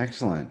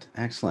 Excellent.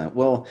 Excellent.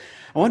 Well,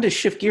 I wanted to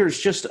shift gears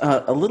just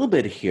a little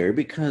bit here,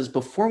 because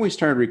before we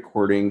started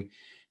recording,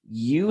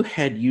 you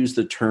had used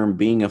the term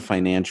being a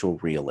financial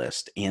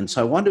realist. And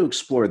so I wanted to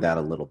explore that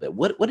a little bit.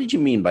 What did you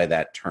mean by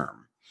that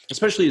term,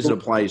 especially as it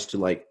applies to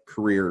like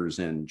careers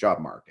and job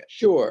market?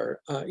 Sure.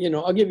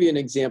 I'll give you an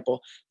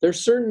example. There's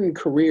certain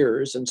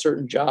careers and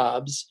certain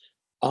jobs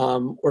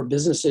or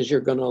businesses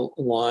you're going to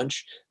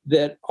launch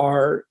that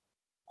are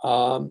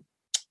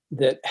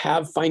that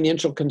have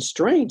financial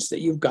constraints that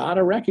you've got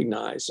to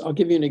recognize. I'll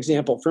give you an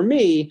example. For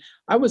me,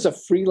 I was a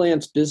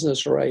freelance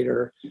business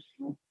writer.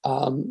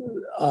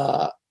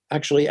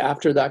 Actually,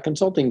 after that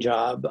consulting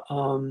job,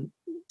 I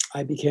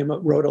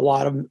wrote a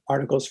lot of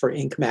articles for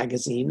Inc.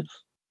 magazine,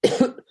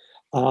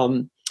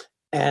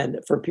 and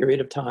for a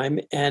period of time.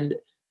 And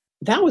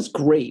that was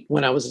great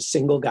when I was a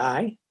single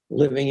guy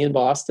living in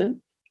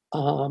Boston.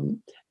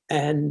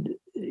 And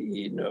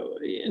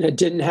it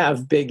didn't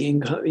have big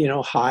income,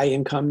 high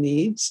income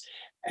needs.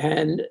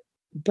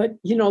 But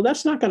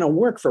that's not going to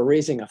work for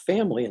raising a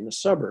family in the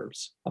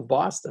suburbs of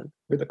Boston,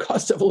 where the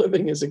cost of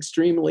living is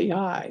extremely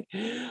high.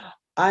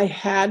 I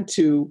had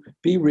to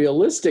be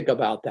realistic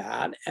about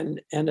that and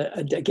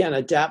again,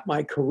 adapt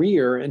my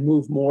career and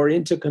move more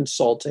into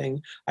consulting.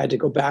 I had to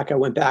go back. I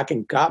went back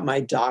and got my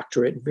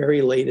doctorate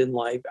very late in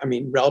life. I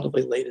mean,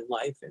 relatively late in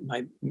life, in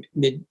my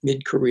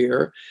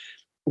mid-career,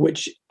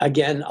 which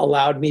again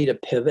allowed me to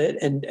pivot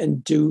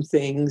and do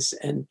things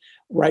and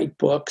write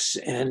books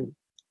and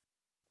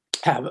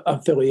have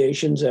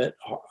affiliations at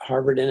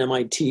Harvard and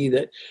MIT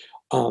that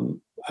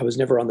I was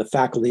never on the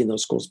faculty in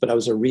those schools, but I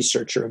was a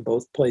researcher in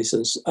both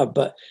places.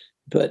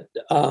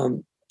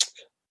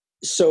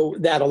 So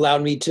that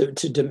allowed me to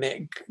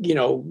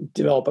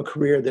develop a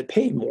career that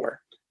paid more.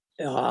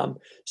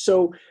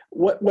 So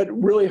what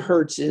really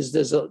hurts is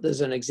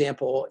there's an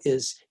example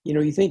is,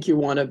 you think you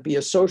want to be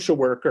a social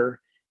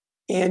worker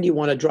and you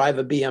want to drive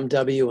a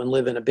BMW and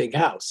live in a big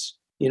house,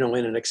 in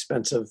an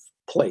expensive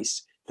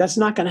place. That's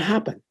not going to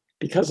happen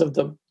because of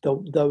the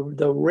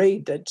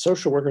rate that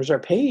social workers are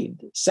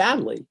paid,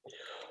 sadly,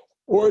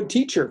 or a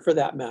teacher for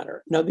that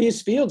matter. Now,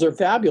 these fields are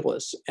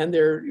fabulous and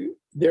there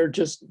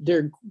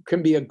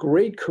can be a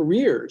great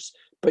careers,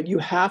 but you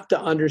have to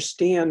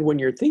understand when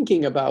you're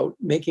thinking about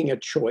making a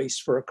choice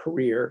for a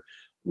career,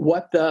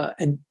 what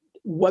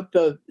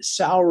the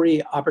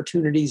salary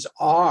opportunities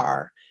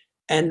are,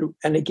 and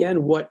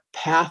again, what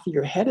path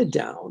you're headed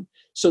down,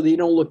 so that you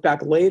don't look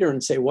back later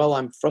and say, well,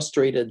 I'm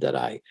frustrated that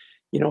I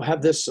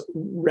have this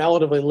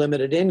relatively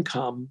limited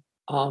income,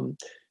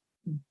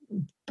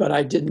 but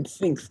I didn't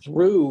think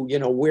through,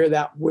 where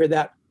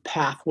that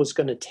path was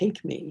going to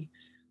take me.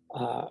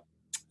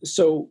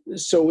 So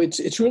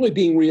it's really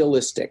being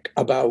realistic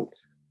about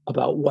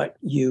what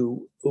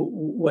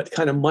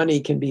kind of money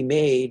can be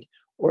made,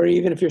 or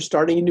even if you're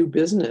starting a new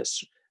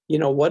business,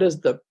 what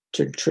is the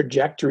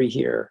trajectory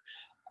here,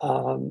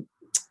 for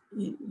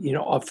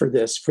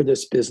this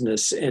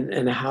business,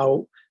 and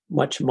how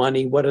much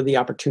money, what are the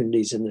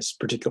opportunities in this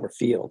particular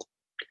field?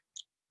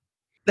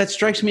 That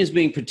strikes me as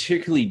being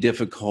particularly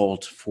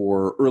difficult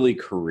for early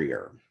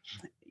career.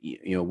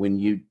 When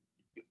you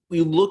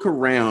look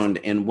around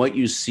and what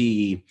you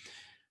see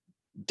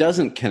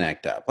doesn't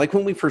connect up. Like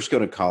when we first go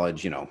to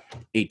college,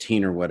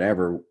 18 or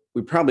whatever,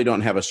 we probably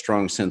don't have a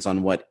strong sense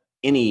on what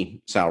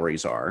any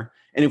salaries are.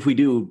 And if we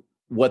do,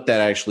 what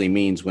that actually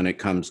means when it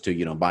comes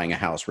to, buying a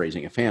house,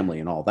 raising a family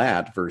and all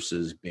that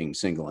versus being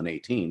single and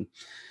 18.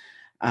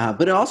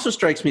 But it also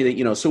strikes me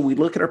that, so we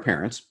look at our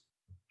parents,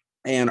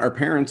 and our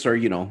parents are,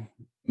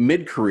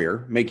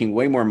 mid-career, making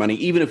way more money,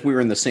 even if we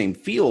were in the same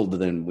field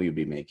than we would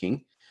be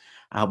making.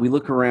 We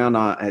look around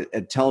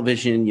at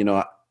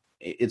television,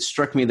 it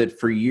struck me that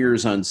for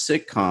years on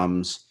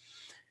sitcoms,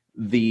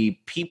 the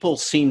people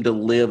seem to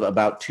live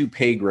about 2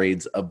 pay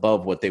grades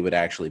above what they would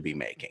actually be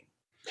making.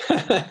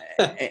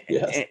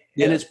 Yes.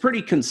 And it's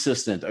pretty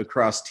consistent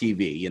across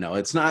TV.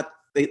 It's not,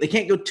 they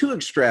can't go too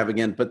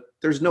extravagant, but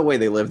there's no way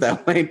they live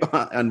that way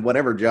on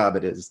whatever job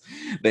it is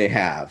they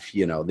have.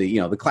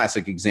 The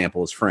classic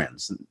example is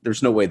Friends.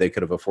 There's no way they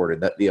could have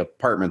afforded the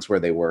apartments where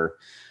they were,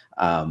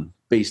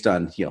 based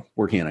on,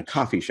 working in a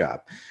coffee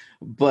shop.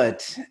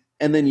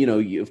 And then,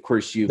 of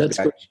course, you've got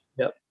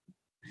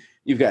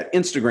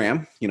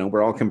Instagram.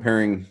 We're all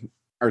comparing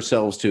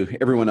ourselves to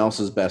everyone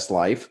else's best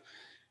life.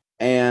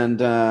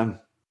 And,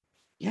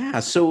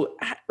 so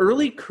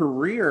early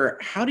career,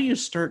 how do you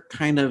start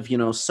kind of,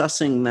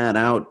 sussing that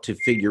out to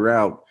figure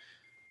out,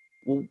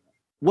 well,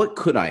 what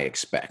could I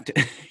expect,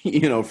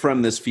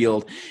 from this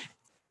field?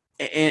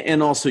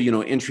 And also,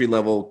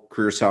 entry-level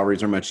career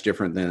salaries are much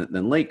different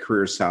than late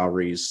career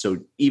salaries. So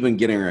even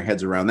getting our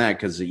heads around that,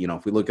 because,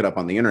 if we look it up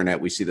on the internet,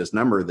 we see this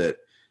number that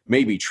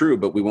may be true,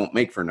 but we won't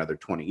make for another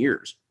 20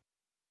 years.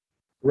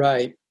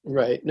 Right.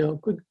 No,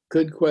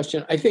 good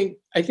question. I think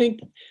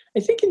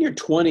in your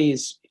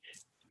 20s,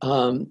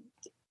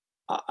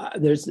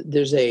 there's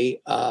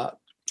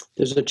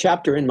a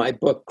chapter in my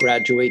book,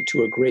 Graduate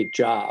to a Great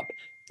Job,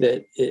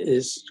 that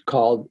is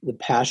called The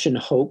Passion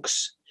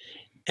Hoax.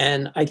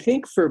 And I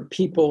think for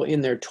people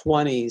in their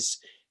 20s,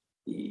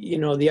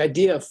 the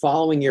idea of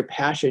following your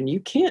passion, you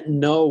can't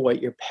know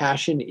what your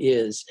passion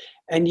is.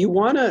 And you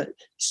want to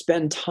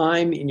spend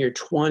time in your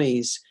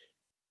 20s,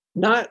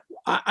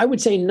 I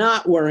would say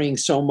not worrying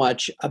so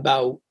much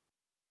about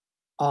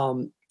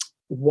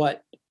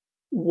what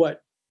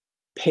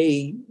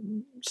pay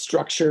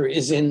structure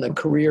is in the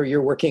career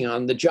you're working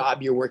on, the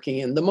job you're working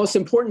in. The most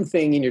important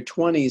thing in your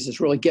 20s is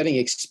really getting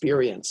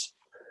experience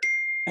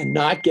and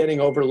not getting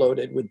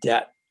overloaded with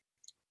debt,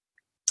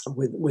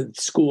 with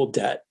school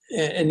debt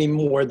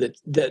anymore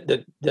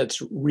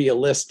that's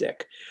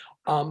realistic.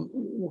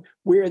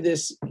 Where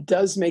this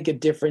does make a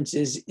difference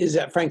is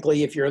that,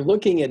 frankly, if you're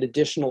looking at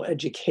additional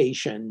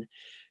education,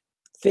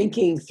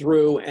 thinking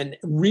through and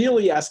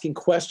really asking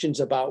questions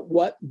about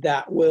what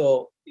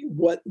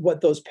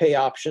those pay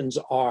options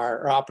are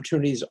or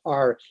opportunities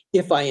are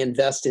if I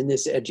invest in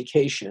this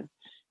education.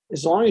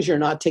 As long as you're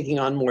not taking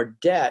on more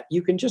debt,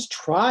 you can just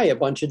try a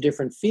bunch of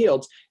different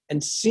fields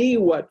and see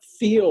what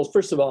fields.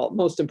 First of all,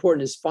 most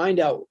important is find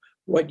out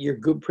what you're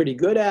pretty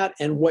good at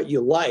and what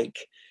you like.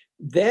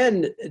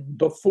 Then,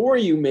 before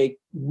you make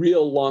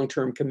real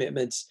long-term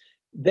commitments,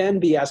 then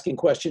be asking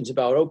questions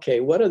about,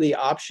 okay, what are the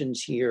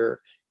options here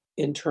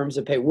in terms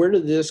of pay? Where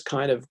did this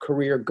kind of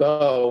career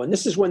go? And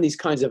this is when these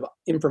kinds of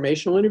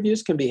informational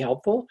interviews can be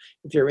helpful.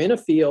 If you're in a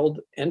field,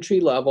 entry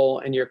level,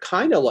 and you're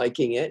kind of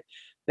liking it,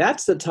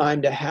 that's the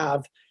time to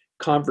have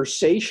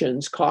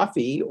conversations,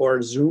 coffee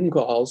or Zoom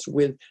calls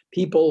with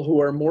people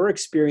who are more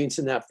experienced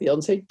in that field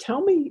and say,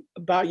 tell me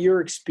about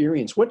your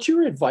experience. What's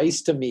your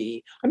advice to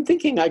me? I'm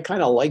thinking I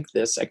kind of like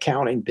this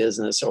accounting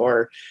business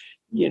or,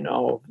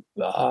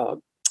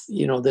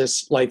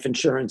 this life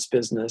insurance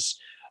business.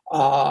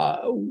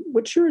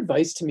 What's your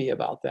advice to me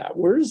about that?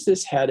 Where is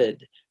this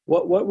headed?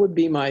 What would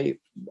be my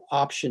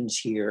options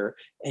here?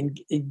 And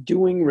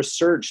doing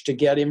research to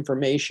get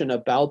information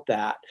about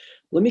that.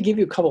 Let me give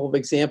you a couple of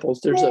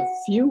examples. There's a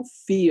few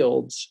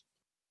fields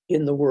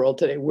in the world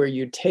today where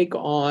you take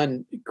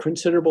on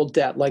considerable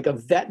debt, like an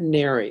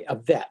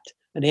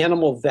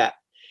animal vet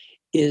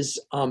is,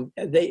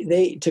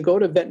 to go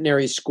to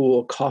veterinary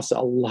school costs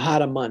a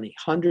lot of money,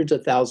 hundreds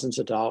of thousands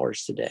of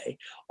dollars today.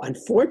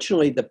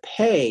 Unfortunately, the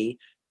pay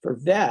for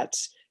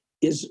vets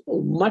is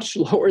much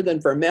lower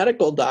than for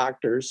medical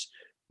doctors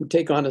who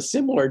take on a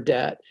similar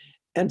debt.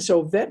 And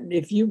so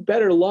if you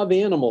better love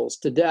animals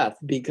to death,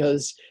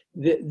 because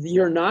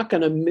you're not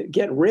going to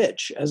get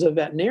rich as a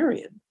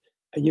veterinarian.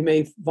 You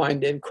may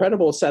find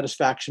incredible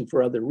satisfaction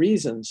for other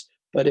reasons,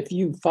 but if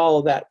you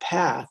follow that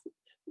path,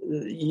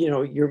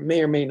 you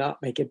may or may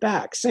not make it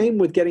back. Same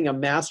with getting a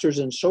master's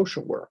in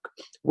social work.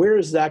 Where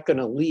is that going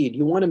to lead?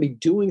 You want to be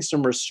doing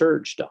some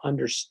research to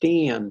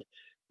understand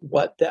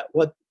what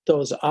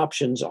those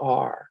options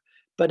are.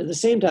 But at the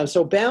same time,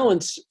 so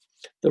balance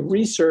the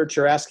research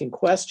or asking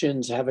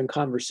questions, having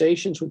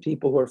conversations with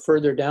people who are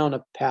further down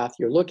a path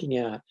you're looking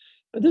at.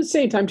 But at the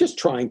same time, just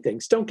trying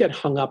things. Don't get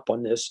hung up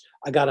on this.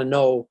 I got to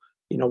know,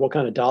 what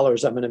kind of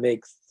dollars I'm going to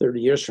make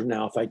 30 years from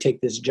now if I take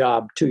this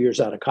job 2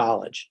 years out of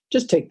college.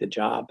 Just take the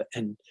job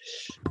and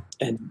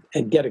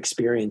get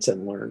experience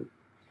and learn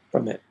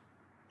from it.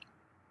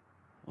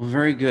 Well,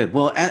 very good.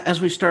 Well,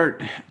 as we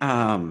start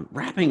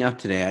wrapping up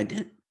today, I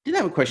did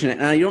have a question,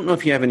 and I don't know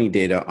if you have any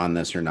data on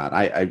this or not.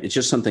 It's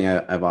just something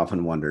I've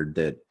often wondered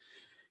that,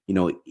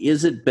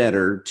 is it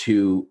better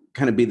to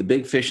kind of be the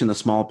big fish in the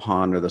small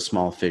pond or the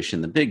small fish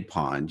in the big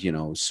pond?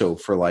 So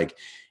for like,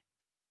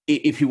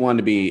 if you want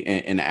to be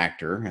an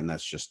actor, and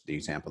that's just the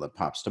example that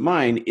pops to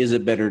mind, is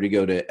it better to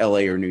go to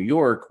LA or New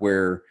York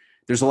where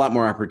there's a lot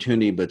more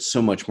opportunity, but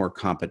so much more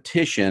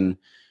competition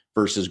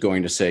versus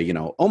going to, say,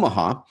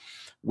 Omaha,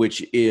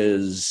 which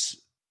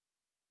is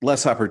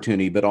less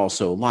opportunity, but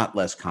also a lot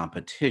less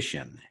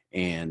competition.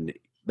 And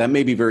that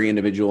may be very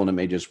individual and it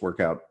may just work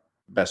out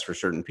best for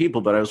certain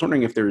people. But I was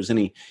wondering if there was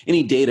any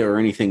data or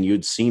anything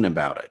you'd seen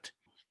about it.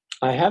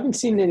 I haven't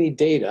seen any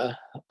data.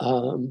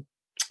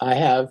 I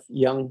have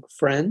young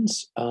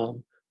friends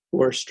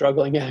who are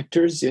struggling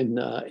actors in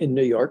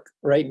New York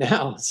right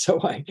now. So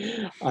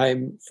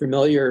I'm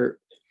familiar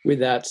with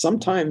that.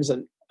 Sometimes,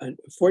 and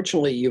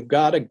unfortunately, you've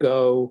got to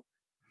go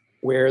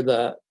where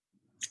the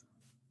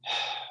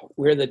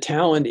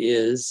talent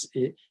is.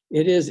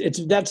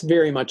 That's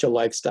very much a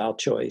lifestyle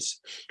choice.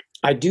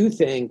 I do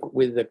think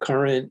with the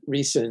current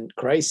recent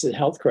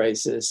health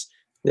crisis,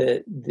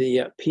 that the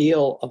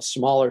appeal of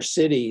smaller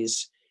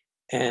cities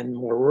and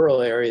more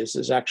rural areas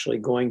is actually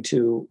going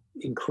to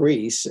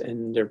increase.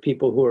 And there are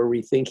people who are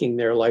rethinking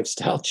their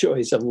lifestyle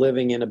choice of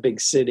living in a big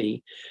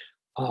city,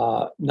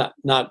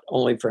 not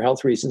only for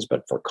health reasons,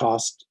 but for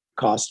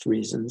cost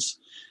reasons.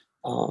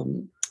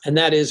 And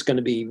that is going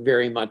to be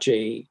very much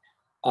a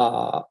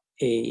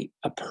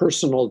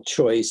personal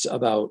choice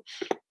about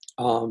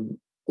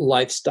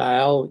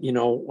lifestyle.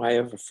 I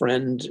have a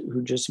friend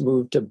who just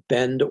moved to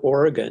Bend,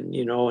 Oregon,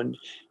 and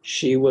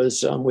she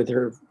was with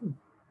her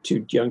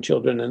two young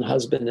children and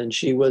husband, and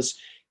she was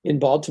in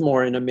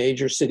Baltimore in a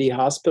major city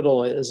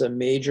hospital as a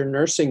major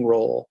nursing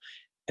role.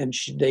 And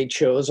they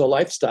chose a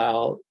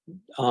lifestyle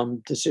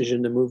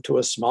decision to move to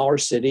a smaller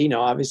city.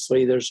 Now,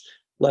 obviously, there's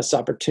less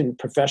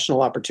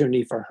professional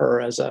opportunity for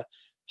her as a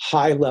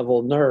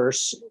high-level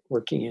nurse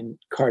working in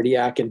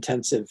cardiac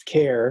intensive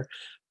care,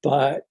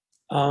 but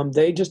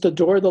they just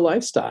adore the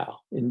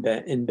lifestyle in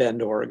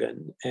Bend,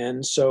 Oregon.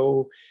 And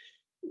so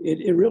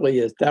it really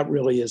is, that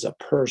really is a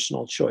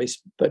personal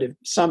choice. But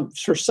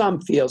for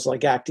some feels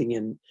like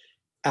acting,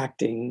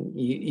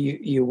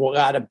 you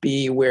got to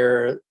be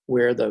where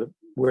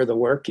the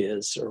work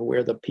is or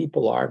where the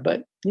people are.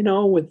 But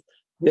with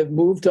the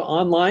move to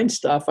online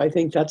stuff, I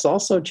think that's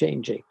also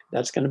changing.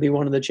 That's going to be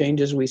one of the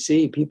changes we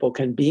see. People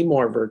can be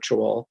more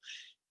virtual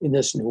in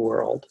this new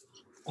world.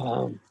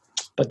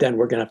 But then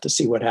we're going to have to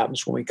see what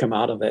happens when we come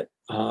out of it,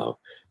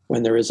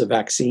 when there is a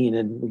vaccine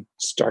and we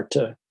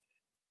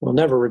we'll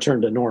never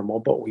return to normal,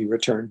 but we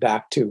return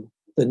back to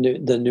the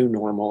new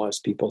normal, as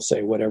people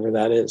say, whatever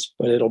that is.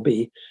 But it'll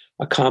be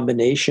a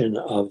combination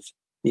of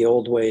the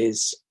old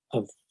ways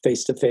of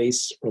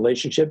face-to-face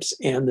relationships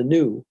and the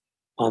new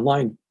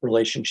online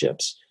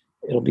relationships.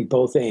 It'll be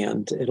both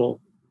and.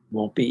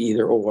 Won't be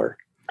either or.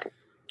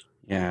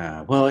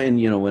 Yeah. Well, and,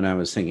 when I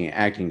was thinking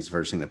acting is the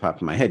first thing that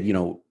popped in my head,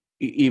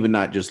 even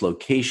not just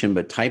location,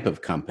 but type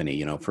of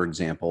company, for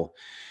example,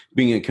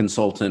 being a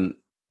consultant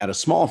at a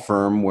small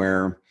firm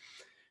where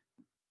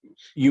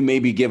you may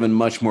be given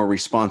much more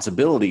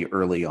responsibility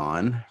early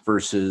on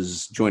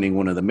versus joining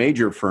one of the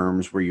major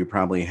firms where you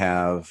probably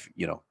have,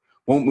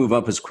 won't move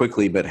up as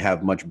quickly, but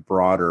have much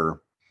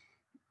broader,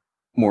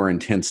 more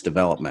intense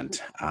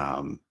development.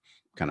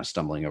 Kind of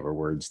stumbling over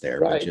words there.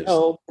 Right.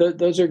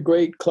 Those are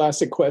great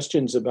classic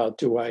questions about,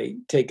 do I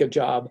take a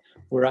job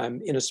where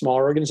I'm in a small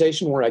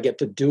organization where I get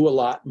to do a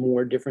lot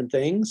more different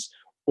things,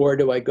 or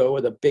do I go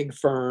with a big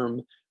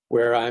firm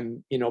where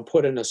I'm,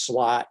 put in a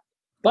slot,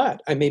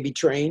 but I may be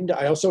trained.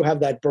 I also have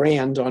that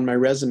brand on my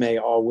resume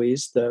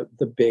always, the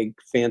big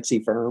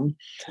fancy firm.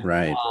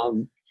 Right.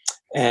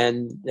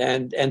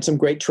 And some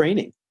great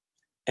training.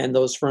 And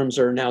those firms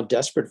are now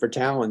desperate for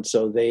talent.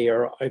 So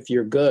if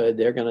you're good,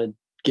 they're going to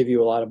give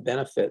you a lot of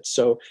benefits.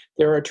 So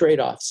there are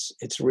trade-offs.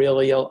 It's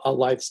really a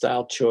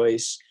lifestyle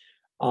choice.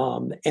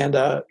 And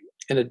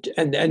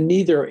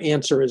neither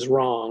answer is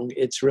wrong.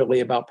 It's really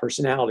about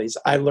personalities.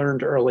 I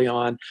learned early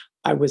on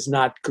I was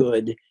not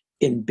good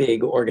in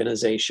big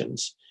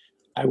organizations.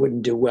 I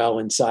wouldn't do well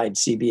inside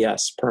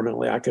CBS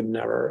permanently. I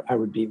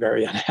would be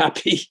very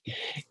unhappy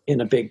in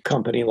a big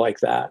company like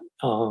that.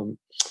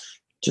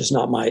 Just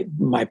not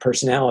my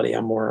personality.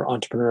 I'm more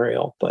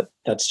entrepreneurial, but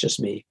that's just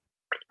me.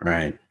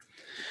 Right.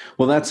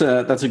 Well, that's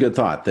a good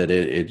thought that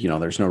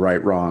there's no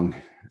right, wrong,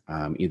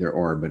 either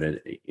or, but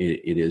it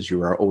is,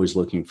 you are always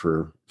looking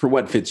for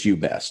what fits you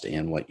best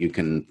and what you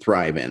can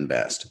thrive in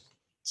best.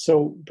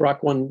 So,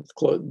 Brock, one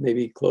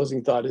maybe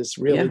closing thought is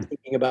really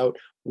thinking about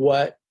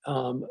what,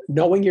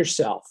 knowing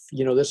yourself,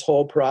 this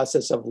whole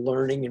process of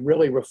learning and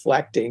really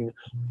reflecting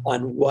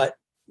on what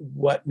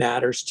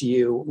matters to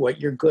you, what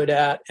you're good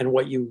at and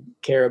what you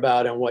care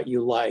about and what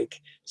you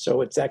like.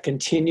 So it's that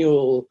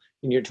continual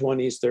in your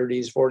 20s,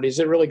 30s, 40s,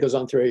 it really goes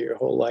on throughout your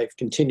whole life,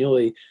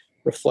 continually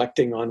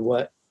reflecting on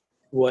what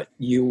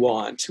you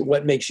want,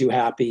 what makes you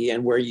happy,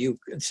 and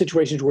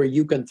situations where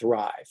you can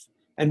thrive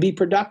and be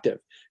productive.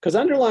 Because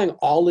underlying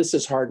all this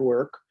is hard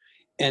work.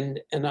 And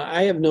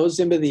I have no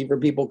sympathy for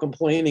people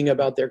complaining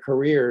about their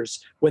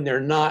careers when they're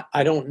not,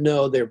 I don't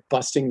know, they're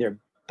busting their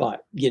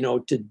butt,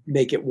 to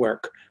make it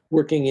work,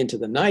 working into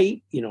the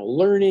night,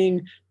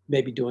 learning,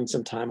 maybe doing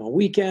some time on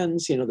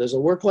weekends. There's a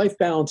work-life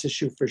balance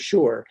issue for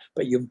sure,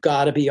 but you've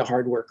got to be a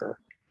hard worker.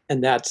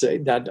 And that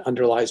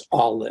underlies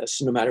all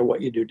this, no matter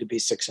what you do to be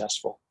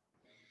successful.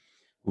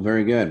 Well,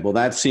 very good. Well,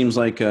 that seems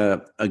like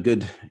a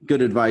good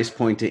advice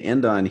point to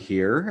end on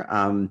here.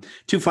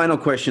 Two final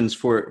questions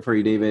for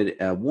you, David.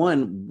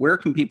 One, where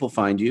can people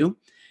find you?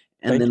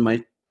 And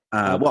then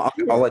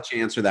I'll let you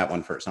answer that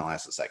one first, and I'll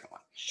ask the second one.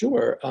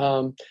 Sure.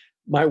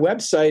 My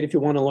website, if you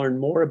want to learn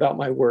more about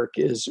my work,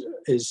 is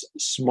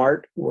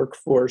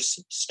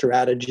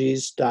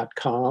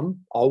smartworkforcestrategies.com.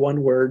 All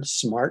one word,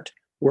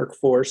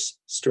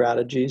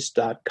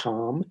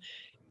 smartworkforcestrategies.com.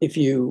 If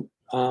you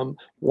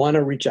want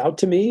to reach out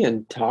to me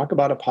and talk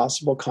about a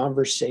possible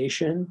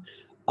conversation,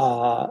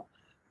 I'm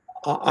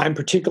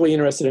particularly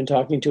interested in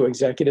talking to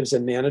executives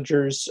and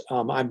managers.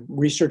 I'm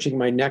researching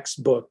my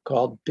next book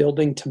called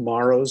Building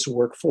Tomorrow's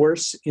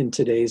Workforce in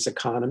Today's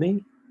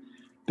Economy.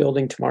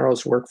 Building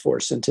Tomorrow's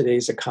Workforce in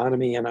Today's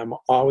Economy. And I'm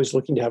always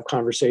looking to have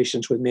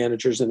conversations with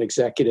managers and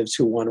executives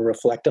who want to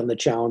reflect on the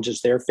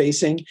challenges they're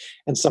facing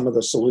and some of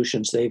the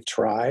solutions they've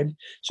tried.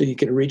 So you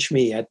can reach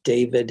me at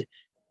David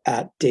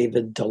at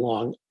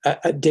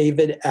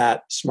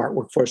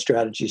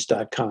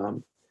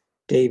smartworkforcestrategies.com.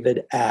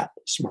 David at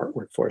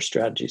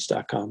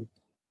smartworkforcestrategies.com.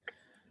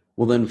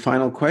 Well, then,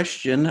 final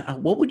question.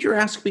 What would your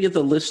ask be of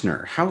the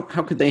listener? How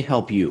could they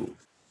help you?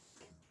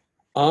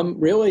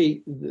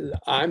 Really,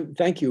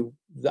 thank you.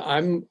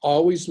 I'm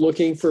always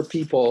looking for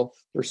people,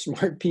 for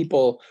smart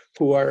people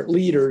who are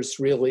leaders,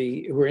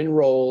 really, who are in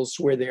roles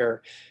where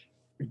they're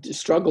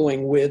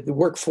struggling with the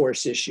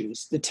workforce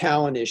issues, the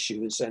talent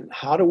issues, and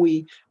how do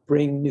we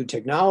bring new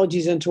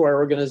technologies into our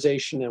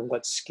organization, and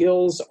what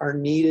skills are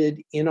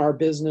needed in our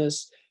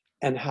business,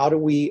 and how do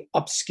we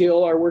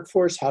upskill our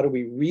workforce? How do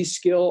we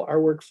reskill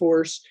our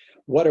workforce?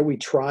 What are we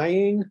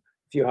trying?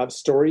 If you have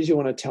stories you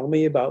want to tell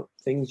me about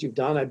things you've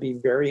done, I'd be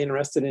very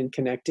interested in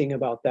connecting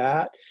about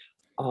that.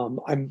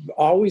 I'm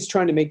always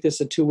trying to make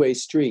this a two-way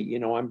street.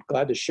 I'm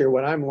glad to share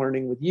what I'm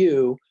learning with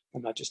you.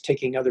 I'm not just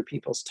taking other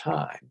people's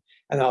time.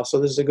 And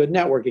also, this is a good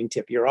networking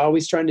tip. You're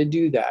always trying to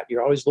do that.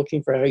 You're always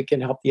looking for how you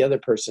can help the other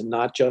person,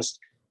 not just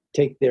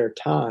take their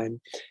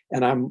time.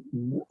 And I'm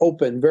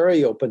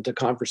very open to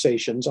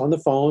conversations on the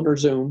phone or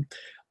Zoom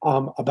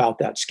about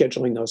that,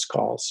 scheduling those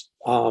calls.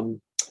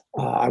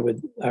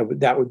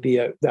 That would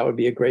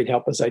be a great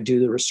help as I do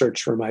the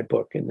research for my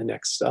book in the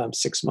next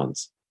 6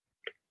 months.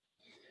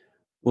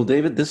 Well,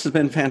 David, this has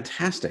been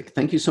fantastic.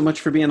 Thank you so much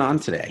for being on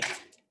today.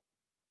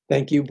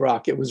 Thank you,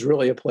 Brock. It was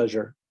really a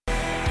pleasure.